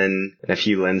F1N and a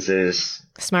few lenses.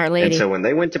 Smart lady. And so when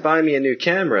they went to buy me a new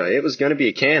camera, it was going to be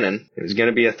a Canon. It was going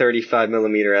to be a 35mm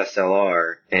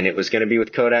SLR, and it was going to be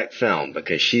with Kodak film,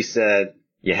 because she said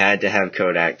you had to have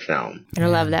Kodak film. I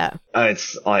love that.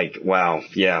 It's like, wow.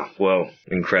 Yeah. Whoa.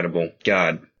 Incredible.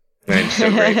 God. I'm so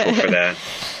grateful for that.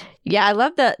 Yeah. I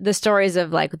love the stories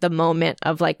of like the moment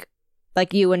of like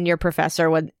you and your professor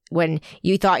when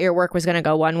you thought your work was going to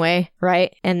go one way,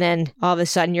 right? And then all of a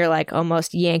sudden you're like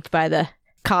almost yanked by the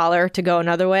collar to go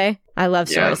another way. I love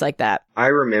stories like that. I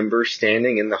remember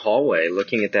standing in the hallway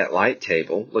looking at that light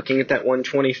table, looking at that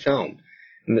 120 film.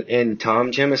 And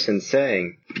Tom Jemison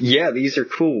saying, yeah, these are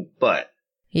cool, but.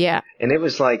 Yeah. And it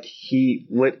was like he,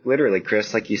 literally,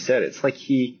 Chris, like you said, it's like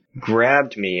he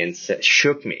grabbed me and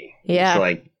shook me. Yeah. It's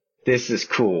like, this is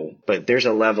cool, but there's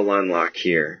a level unlock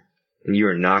here, and you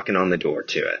are knocking on the door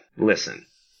to it. Listen.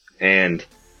 And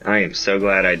I am so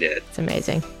glad I did. It's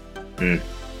amazing.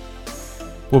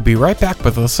 We'll be right back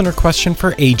with a listener question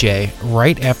for AJ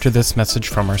right after this message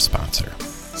from our sponsor.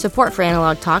 Support for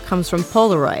Analog Talk comes from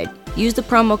Polaroid. Use the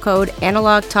promo code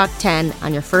AnalogTalk10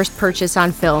 on your first purchase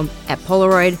on film at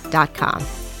Polaroid.com.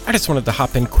 I just wanted to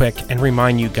hop in quick and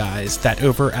remind you guys that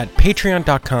over at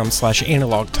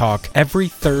patreon.com/analogtalk, every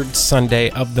third Sunday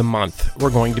of the month, we're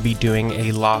going to be doing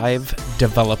a live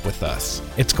Develop With Us.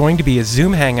 It's going to be a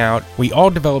Zoom hangout. We all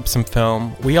develop some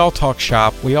film. We all talk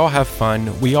shop. We all have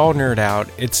fun. We all nerd out.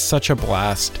 It's such a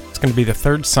blast. It's going to be the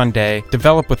third Sunday.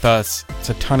 Develop With Us. It's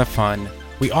a ton of fun.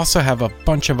 We also have a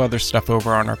bunch of other stuff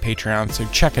over on our Patreon, so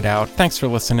check it out. Thanks for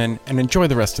listening, and enjoy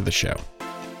the rest of the show.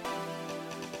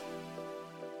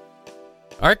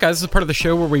 All right, guys, this is part of the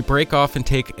show where we break off and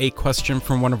take a question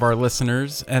from one of our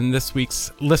listeners, and this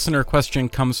week's listener question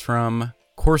comes from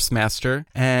course master,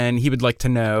 and he would like to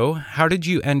know, how did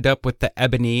you end up with the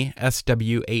Ebony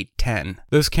SW810?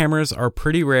 Those cameras are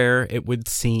pretty rare, it would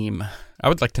seem. I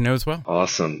would like to know as well.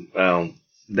 Awesome. Well,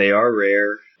 they are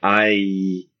rare.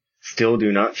 I still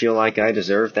do not feel like I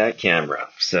deserve that camera.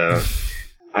 So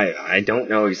I don't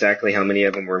know exactly how many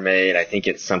of them were made. I think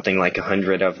it's something like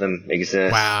 100 of them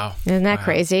exist. Wow. Isn't that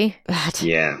crazy?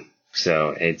 Yeah.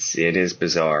 So it is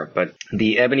bizarre. But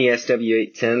the Ebony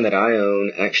SW810 that I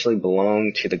own actually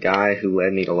belonged to the guy who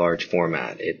led me to large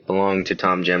format. It belonged to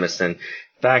Tom Jemison.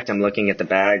 In fact, I'm looking at the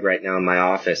bag right now in my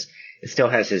office. It still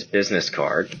has his business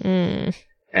card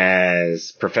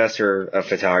as professor of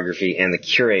photography and the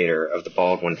curator of the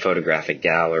Baldwin Photographic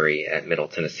Gallery at Middle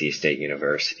Tennessee State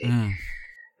University.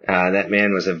 That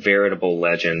man was a veritable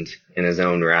legend in his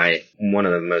own right. One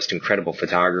of the most incredible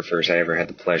photographers I ever had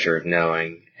the pleasure of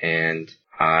knowing. And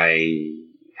I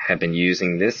have been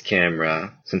using this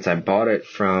camera since I bought it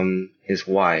from his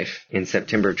wife in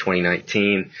September of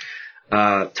 2019.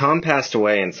 Tom passed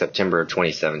away in September of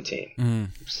 2017.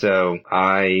 So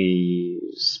I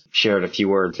shared a few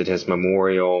words at his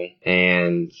memorial,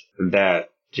 and that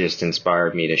just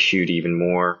inspired me to shoot even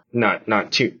more.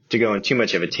 Not to go on too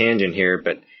much of a tangent here,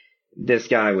 but this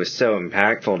guy was so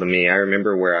impactful to me. I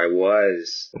remember where I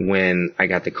was when I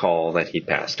got the call that he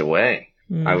passed away.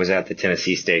 I was at the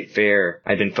Tennessee State Fair.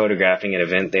 I'd been photographing an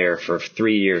event there for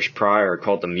 3 years prior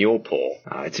called the Mule Pull.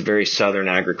 It's a very southern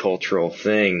agricultural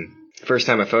thing. First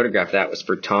time I photographed that was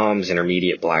for Tom's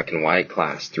intermediate black and white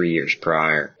class 3 years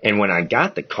prior. And when I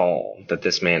got the call that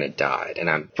this man had died, and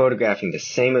I'm photographing the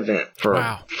same event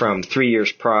from 3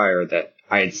 years prior that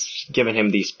I had given him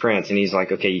these prints, and he's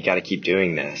like, okay, you got to keep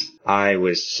doing this. I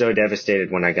was so devastated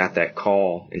when I got that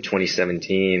call in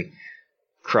 2017,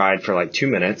 cried for like 2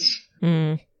 minutes,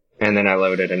 and then I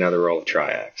loaded another roll of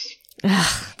Tri-X.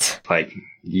 Like,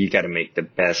 you got to make the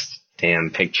best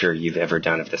damn picture you've ever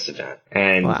done of this event.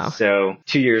 And so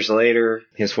 2 years later,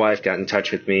 his wife got in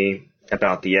touch with me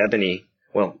about the Ebony,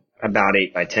 well, about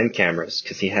 8x10 cameras,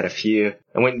 because he had a few.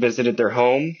 I went and visited their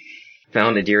home,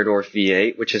 found a Deerdorf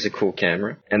V8, which is a cool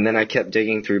camera. And then I kept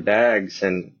digging through bags,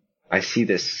 and I see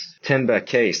this 10x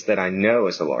case that I know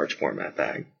is a large format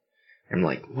bag. I'm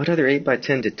like, what other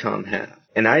 8x10 did Tom have?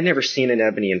 And I'd never seen an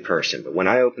Ebony in person, but when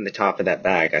I opened the top of that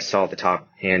bag, I saw the top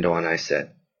handle, and I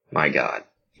said, my God.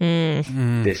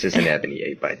 This is an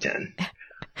Ebony 8x10.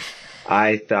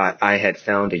 I thought I had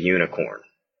found a unicorn.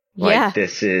 Like,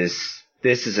 this is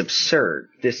absurd.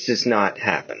 This does not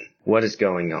happen. What is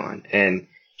going on? And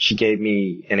she gave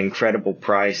me an incredible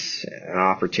price, an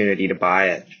opportunity to buy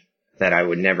it that I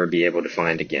would never be able to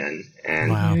find again.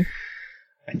 And I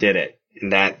did it.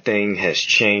 And that thing has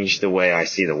changed the way I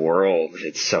see the world.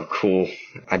 It's so cool.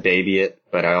 I baby it,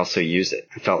 but I also use it.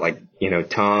 I felt like,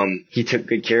 Tom, he took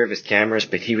good care of his cameras,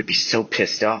 but he would be so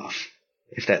pissed off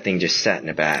if that thing just sat in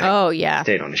a bag. Oh, yeah.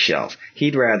 Stayed on a shelf.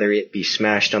 He'd rather it be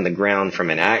smashed on the ground from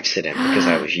an accident because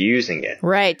I was using it.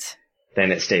 Right.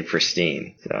 Than it stay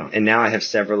pristine. And now I have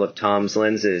several of Tom's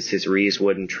lenses, his Rees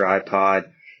wooden tripod,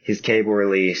 his cable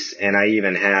release, and I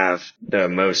even have the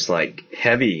most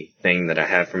heavy thing that I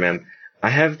have from him. I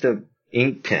have the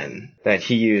ink pen that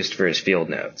he used for his field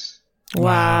notes.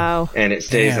 Wow. And it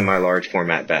stays in my large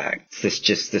format bag. It's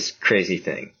just this crazy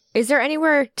thing. Is there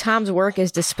anywhere Tom's work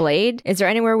is displayed? Is there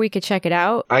anywhere we could check it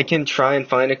out? I can try and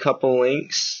find a couple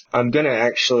links. I'm going to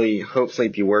actually hopefully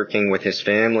be working with his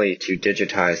family to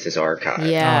digitize his archive.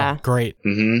 Yeah. Oh, great.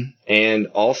 And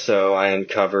also I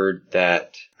uncovered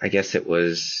that, I guess it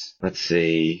was,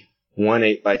 one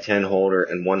 8x10 holder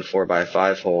and one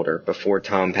 4x5 holder. Before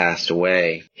Tom passed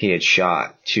away, he had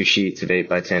shot 2 sheets of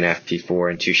 8x10 FP4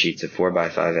 and 2 sheets of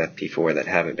 4x5 FP4 that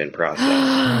haven't been processed.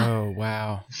 Oh,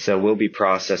 wow. So we'll be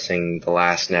processing the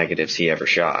last negatives he ever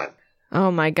shot. Oh,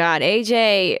 my God.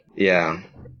 AJ. Yeah.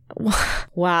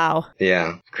 Wow.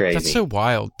 Yeah. Crazy. That's so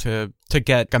wild to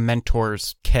get a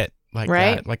mentor's kit like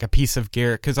that, like a piece of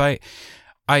gear. Because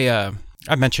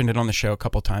I mentioned it on the show a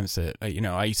couple times that,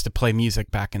 I used to play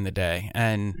music back in the day,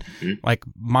 and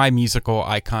my musical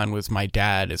icon was my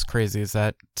dad, as crazy as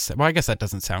that. Well, I guess that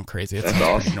doesn't sound crazy. It's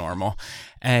awesome. Normal.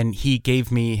 And he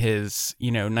gave me his,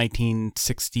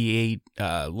 1968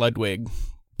 Ludwig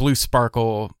Blue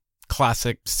Sparkle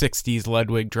classic 60s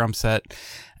Ludwig drum set.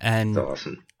 And that's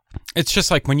awesome. It's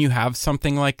just when you have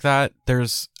something like that,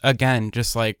 there's, again,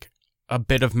 just a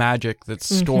bit of magic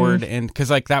that's stored in, because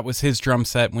that was his drum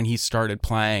set when he started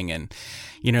playing, and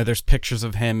there's pictures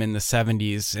of him in the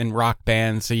 70s in rock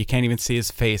bands, so you can't even see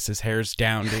his face, his hair's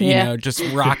down to, just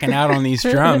rocking out on these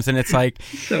drums, and it's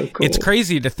so cool. It's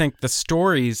crazy to think the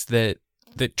stories that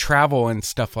that travel and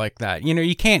stuff like that. You know,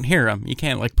 you can't hear them. You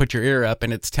can't like put your ear up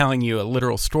and it's telling you a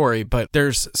literal story, but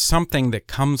there's something that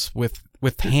comes with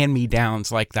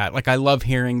hand-me-downs like that. Like I love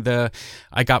hearing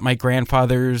I got my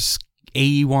grandfather's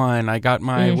AE1, I got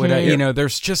my, you know,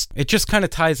 it just kind of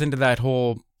ties into that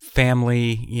whole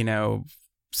family, you know,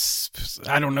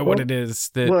 I don't know what it is.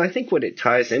 Well, I think what it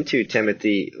ties into,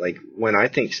 Timothy, like when I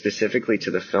think specifically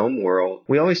to the film world,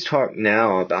 we always talk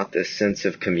now about this sense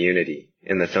of community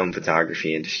in the film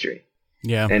photography industry.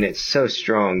 Yeah. And it's so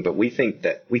strong, but we think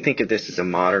of this as a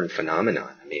modern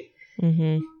phenomenon. I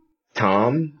mean,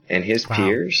 Tom and his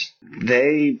peers,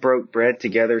 they broke bread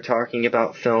together talking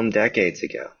about film decades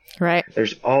ago. Right.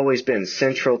 There's always been,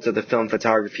 central to the film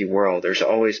photography world, there's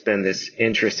always been this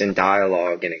interest in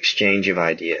dialogue and exchange of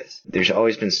ideas. There's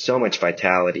always been so much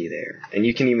vitality there. And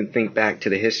you can even think back to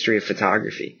the history of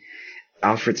photography.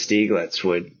 Alfred Stieglitz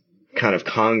would kind of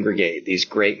congregate these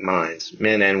great minds,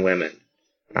 men and women,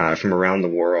 from around the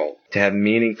world to have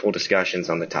meaningful discussions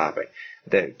on the topic.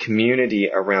 The community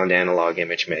around analog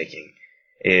image making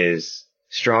is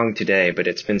strong today, but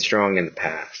it's been strong in the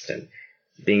past. And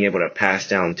being able to pass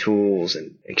down tools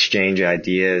and exchange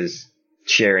ideas,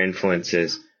 share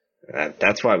influences,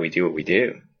 that's why we do what we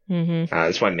do.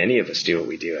 That's why many of us do what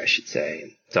we do, I should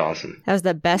say. It's awesome. That was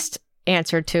the best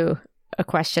answer to a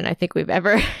question I think we've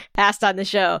ever asked on the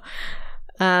show.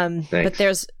 But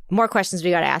there's more questions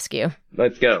we got to ask you.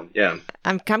 Let's go. Yeah.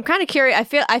 I'm kind of curious.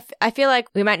 I feel like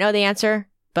we might know the answer,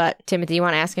 but Timothy, you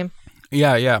want to ask him?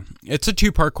 Yeah. It's a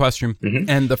 2-part question.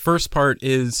 And the first part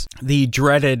is the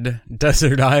dreaded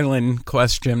desert island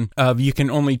question of you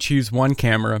can only choose one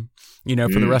camera, you know,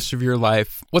 for the rest of your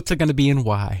life. What's it going to be and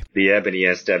why? The Ebony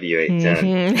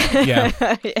SW810.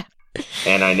 Yeah.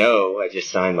 And I know I just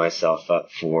signed myself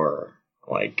up for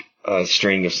like a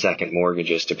string of second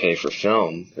mortgages to pay for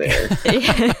film there.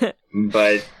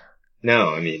 But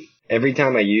no, I mean, every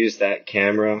time I use that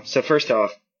camera, so first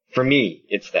off, for me,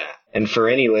 it's that. And for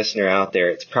any listener out there,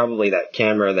 it's probably that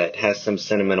camera that has some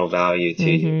sentimental value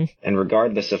to you. And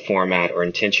regardless of format or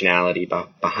intentionality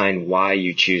behind why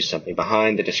you choose something,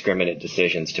 behind the discriminate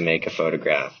decisions to make a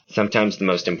photograph, sometimes the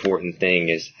most important thing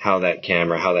is how that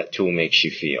camera, how that tool makes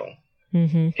you feel.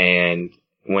 And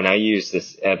when I use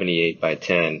this Ebony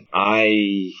 8x10,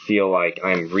 I feel like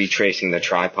I'm retracing the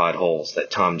tripod holes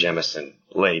that Tom Jemison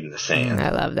laid in the sand.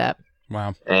 I love that.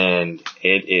 Wow. And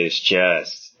it is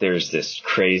just, there's this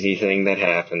crazy thing that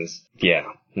happens. Yeah,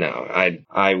 no,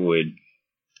 I would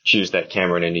choose that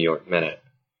camera in a New York Minute.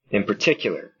 In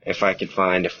particular, if I could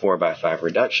find a 4x5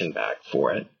 reduction back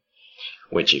for it,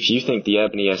 which if you think the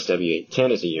Ebony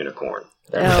SW810 is a unicorn,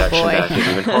 that reduction back is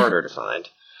even harder to find.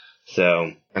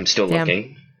 So I'm still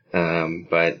looking.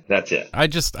 But that's it.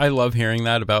 I love hearing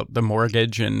that about the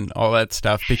mortgage and all that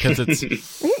stuff because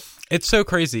it's so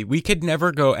crazy. We could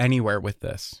never go anywhere with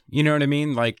this. You know what I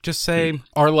mean? Like, just say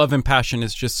our love and passion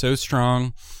is just so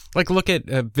strong. Like, look at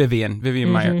Vivian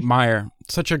Meyer.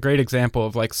 Such a great example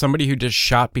of like somebody who just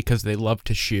shot because they love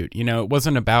to shoot. You know, it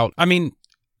wasn't about, I mean,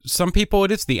 some people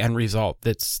it is the end result.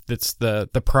 That's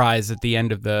the prize at the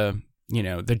end of the, you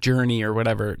know, the journey or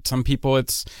whatever. Some people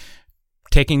it's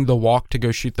taking the walk to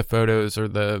go shoot the photos or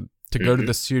to go to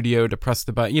the studio to press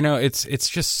the button. You know, it's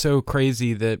just so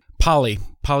crazy that Polly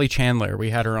Chandler, we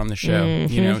had her on the show.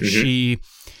 You know,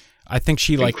 I think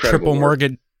she like triple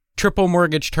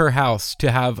mortgaged her house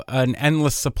to have an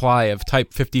endless supply of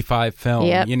Type 55 film.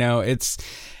 You know, it's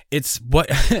what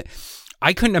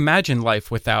I couldn't imagine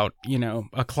life without, you know,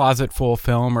 a closet full of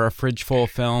film or a fridge full of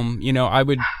film. You know, I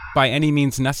would, by any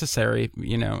means necessary,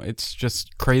 you know, it's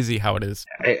just crazy how it is.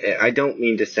 I don't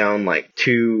mean to sound like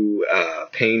too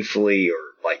painfully or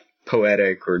like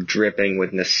poetic or dripping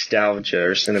with nostalgia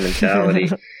or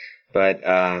sentimentality, but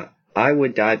I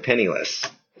would die penniless.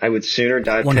 I would sooner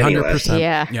die 100%. penniless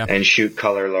and shoot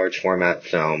color large format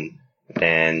film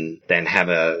than have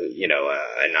a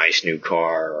nice new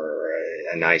car or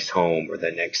a nice home or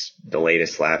the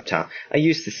latest laptop. I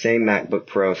used the same MacBook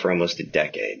Pro for almost a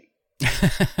decade.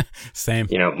 Same.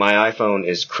 You know, my iPhone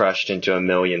is crushed into a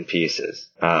million pieces.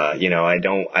 You know,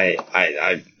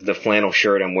 the flannel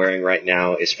shirt I'm wearing right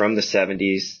now is from the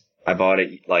 70s. I bought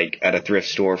it like at a thrift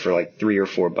store for like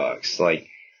 $3 or $4. Like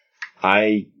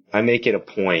I make it a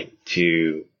point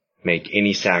to make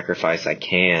any sacrifice I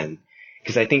can.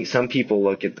 Because I think some people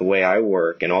look at the way I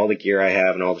work and all the gear I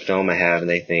have and all the film I have and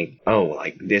they think, oh,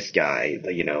 like this guy,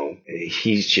 you know,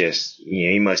 he's just, you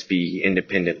know, he must be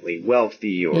independently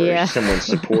wealthy or someone's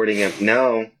supporting him.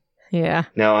 No.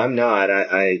 No, I'm not.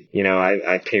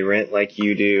 I pay rent like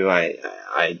you do. I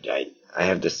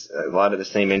have a lot of the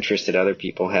same interests that other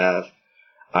people have.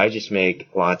 I just make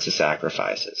lots of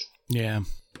sacrifices. Yeah.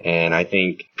 And I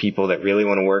think people that really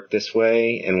want to work this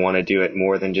way and want to do it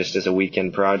more than just as a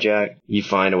weekend project, you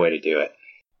find a way to do it.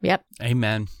 Yep.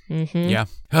 Amen. Mm-hmm. Yeah.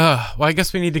 Well, I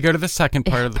guess we need to go to the second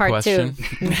part of the question.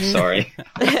 Sorry.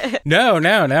 No.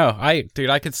 Dude,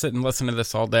 I could sit and listen to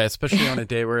this all day, especially on a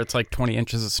day where it's like 20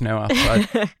 inches of snow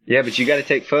outside. Yeah, but you got to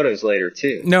take photos later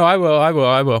too. No, I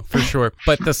will, for sure.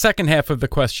 But the second half of the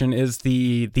question is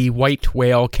the white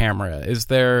whale camera. Is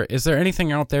there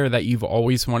anything out there that you've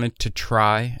always wanted to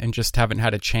try and just haven't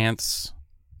had a chance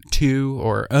to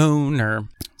or own or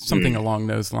something along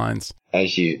those lines?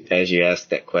 As you asked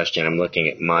that question, I'm looking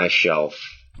at my shelf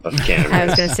of cameras. I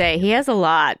was going to say, he has a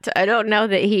lot. I don't know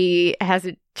that he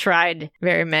hasn't tried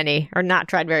very many or not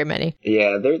tried very many.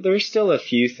 Yeah, there's still a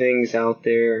few things out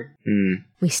there.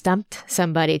 We stumped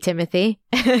somebody, Timothy.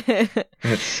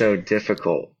 That's so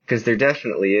difficult because there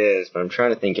definitely is, but I'm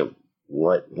trying to think of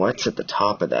what's at the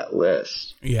top of that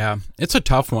list. Yeah, it's a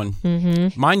tough one.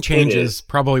 Mm-hmm. Mine changes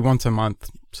probably once a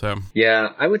month. So yeah,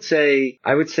 I would say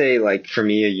like for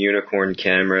me, a unicorn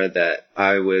camera that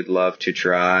I would love to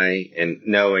try, and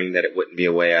knowing that it wouldn't be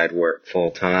a way I'd work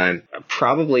full time,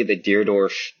 probably the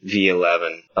Deerdorf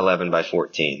V11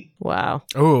 11x14. Wow.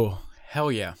 Oh,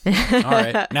 hell yeah. All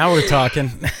right. Now we're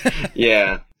talking.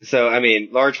 Yeah. So, I mean,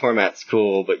 large format's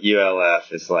cool, but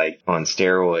ULF is like on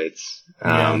steroids.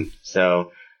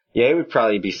 So yeah, it would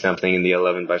probably be something in the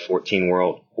 11x14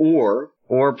 world, or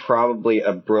probably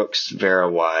a Brooks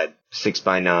Vera Wide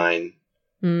 6x9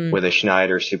 with a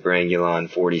Schneider Superangulon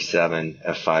 47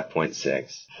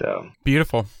 f5.6. So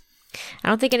beautiful. I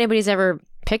don't think anybody's ever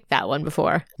picked that one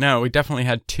before. No, we definitely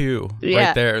had two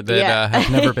right there that have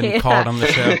never been called on the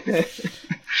show.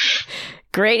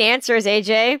 Great answers,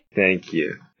 AJ. Thank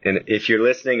you. And if you're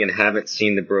listening and haven't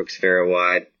seen the Brooks Vera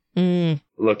Wide,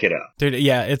 look it up. Dude,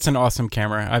 yeah, it's an awesome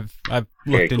camera. I've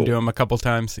looked into them a couple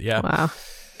times. Yeah. Wow.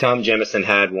 Tom Jemison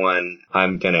had one.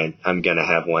 I'm gonna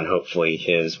have one, hopefully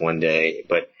his one day.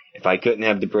 But if I couldn't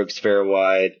have the Brooks Vera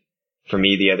Wide, for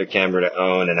me the other camera to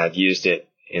own, and I've used it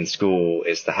in school,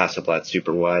 is the Hasselblad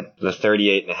Super Wide. The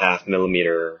 38.5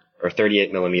 millimeter or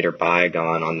 38 millimeter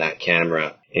bygone on that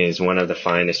camera is one of the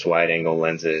finest wide angle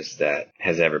lenses that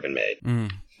has ever been made.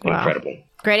 Incredible. Wow.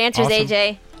 Great answers, Awesome.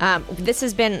 AJ. This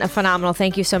has been phenomenal.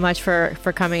 Thank you so much for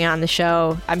coming on the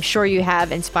show. I'm sure you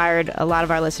have inspired a lot of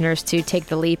our listeners to take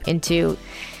the leap into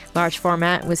large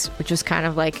format, which was kind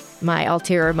of like my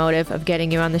ulterior motive of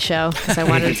getting you on the show, because I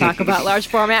wanted to talk about large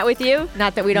format with you.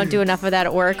 Not that we don't do enough of that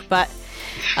at work, but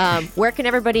where can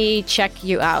everybody check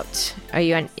you out? Are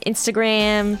you on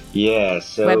Instagram? Yeah.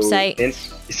 So website?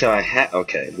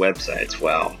 Websites.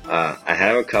 Well, I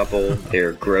have a couple.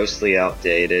 They're grossly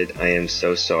outdated. I am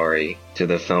so sorry to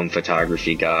the film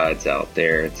photography gods out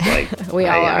there. It's like we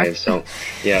all are. I have so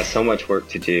much work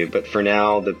to do. But for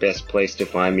now, the best place to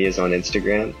find me is on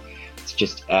Instagram. It's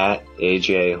just at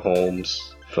AJ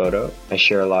Holmes Photo. I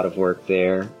share a lot of work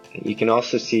there. You can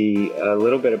also see a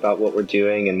little bit about what we're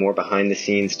doing and more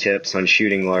behind-the-scenes tips on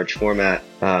shooting large format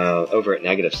over at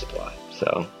Negative Supply.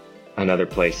 So another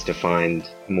place to find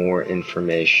more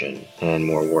information and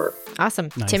more work. Awesome.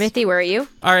 Nice. Timothy, where are you?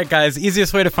 All right, guys.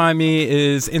 Easiest way to find me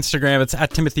is Instagram. It's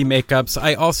at Timothy Makeups.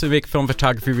 I also make film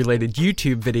photography related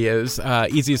YouTube videos.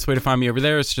 Easiest way to find me over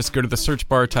there is just go to the search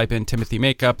bar, type in Timothy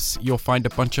Makeups. You'll find a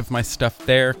bunch of my stuff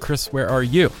there. Chris, where are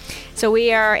you? So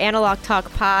we are Analog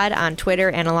Talk Pod on Twitter,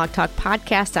 Analog Talk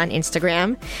Podcast on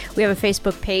Instagram. We have a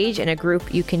Facebook page and a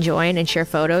group you can join and share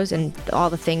photos and all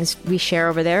the things we share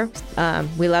over there.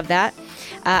 We love that.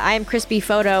 I am Crispy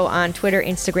Photo on Twitter,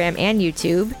 Instagram, and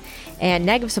YouTube. And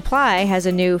Negative Supply has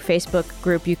a new Facebook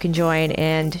group you can join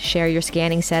and share your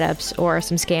scanning setups or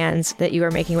some scans that you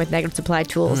are making with Negative Supply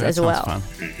tools as well. Fun.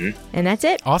 And that's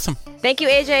it. Awesome. Thank you,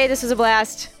 AJ. This was a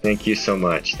blast. Thank you so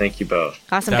much. Thank you both.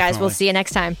 Awesome, Definitely. guys. We'll see you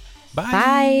next time. Bye.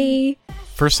 Bye.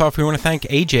 First off, we want to thank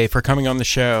AJ for coming on the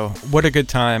show. What a good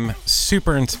time.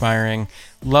 Super inspiring.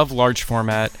 Love large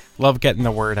format. Love getting the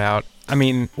word out. I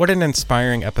mean, what an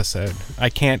inspiring episode. I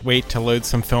can't wait to load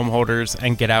some film holders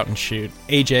and get out and shoot.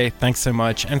 AJ, thanks so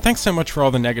much. And thanks so much for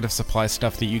all the Negative Supply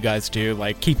stuff that you guys do,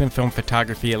 like keeping film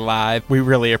photography alive. We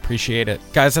really appreciate it.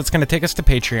 Guys, that's going to take us to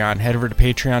Patreon. Head over to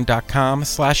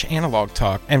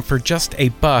patreon.com/analogtalk. And for just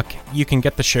 $1, you can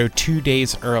get the show 2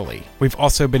 days early. We've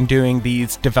also been doing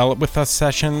these Develop With Us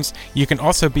sessions. You can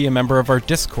also be a member of our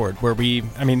Discord where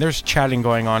there's chatting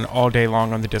going on all day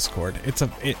long on the Discord. It's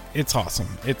awesome.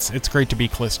 It's great to be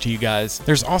close to you guys.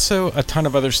 There's also a ton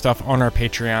of other stuff on our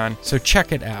Patreon, so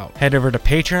check it out. Head over to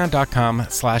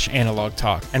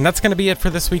patreon.com/analogtalk. And that's going to be it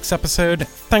for this week's episode.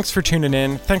 Thanks for tuning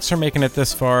in. Thanks for making it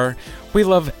this far. We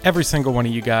love every single one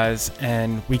of you guys,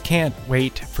 and we can't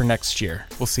wait for next year.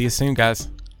 We'll see you soon, guys.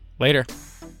 Later.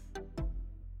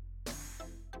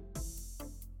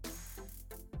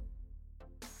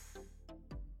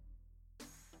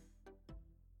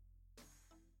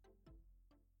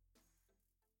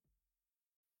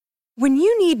 When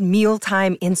you need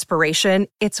mealtime inspiration,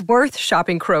 it's worth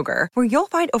shopping Kroger, where you'll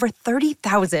find over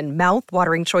 30,000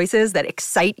 mouth-watering choices that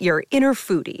excite your inner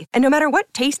foodie. And no matter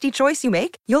what tasty choice you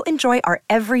make, you'll enjoy our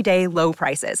everyday low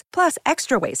prices, plus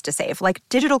extra ways to save, like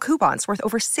digital coupons worth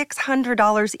over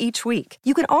 $600 each week.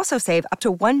 You can also save up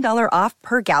to $1 off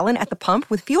per gallon at the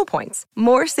pump with fuel points.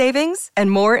 More savings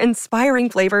and more inspiring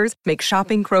flavors make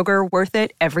shopping Kroger worth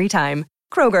it every time.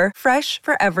 Kroger, fresh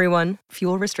for everyone.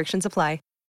 Fuel restrictions apply.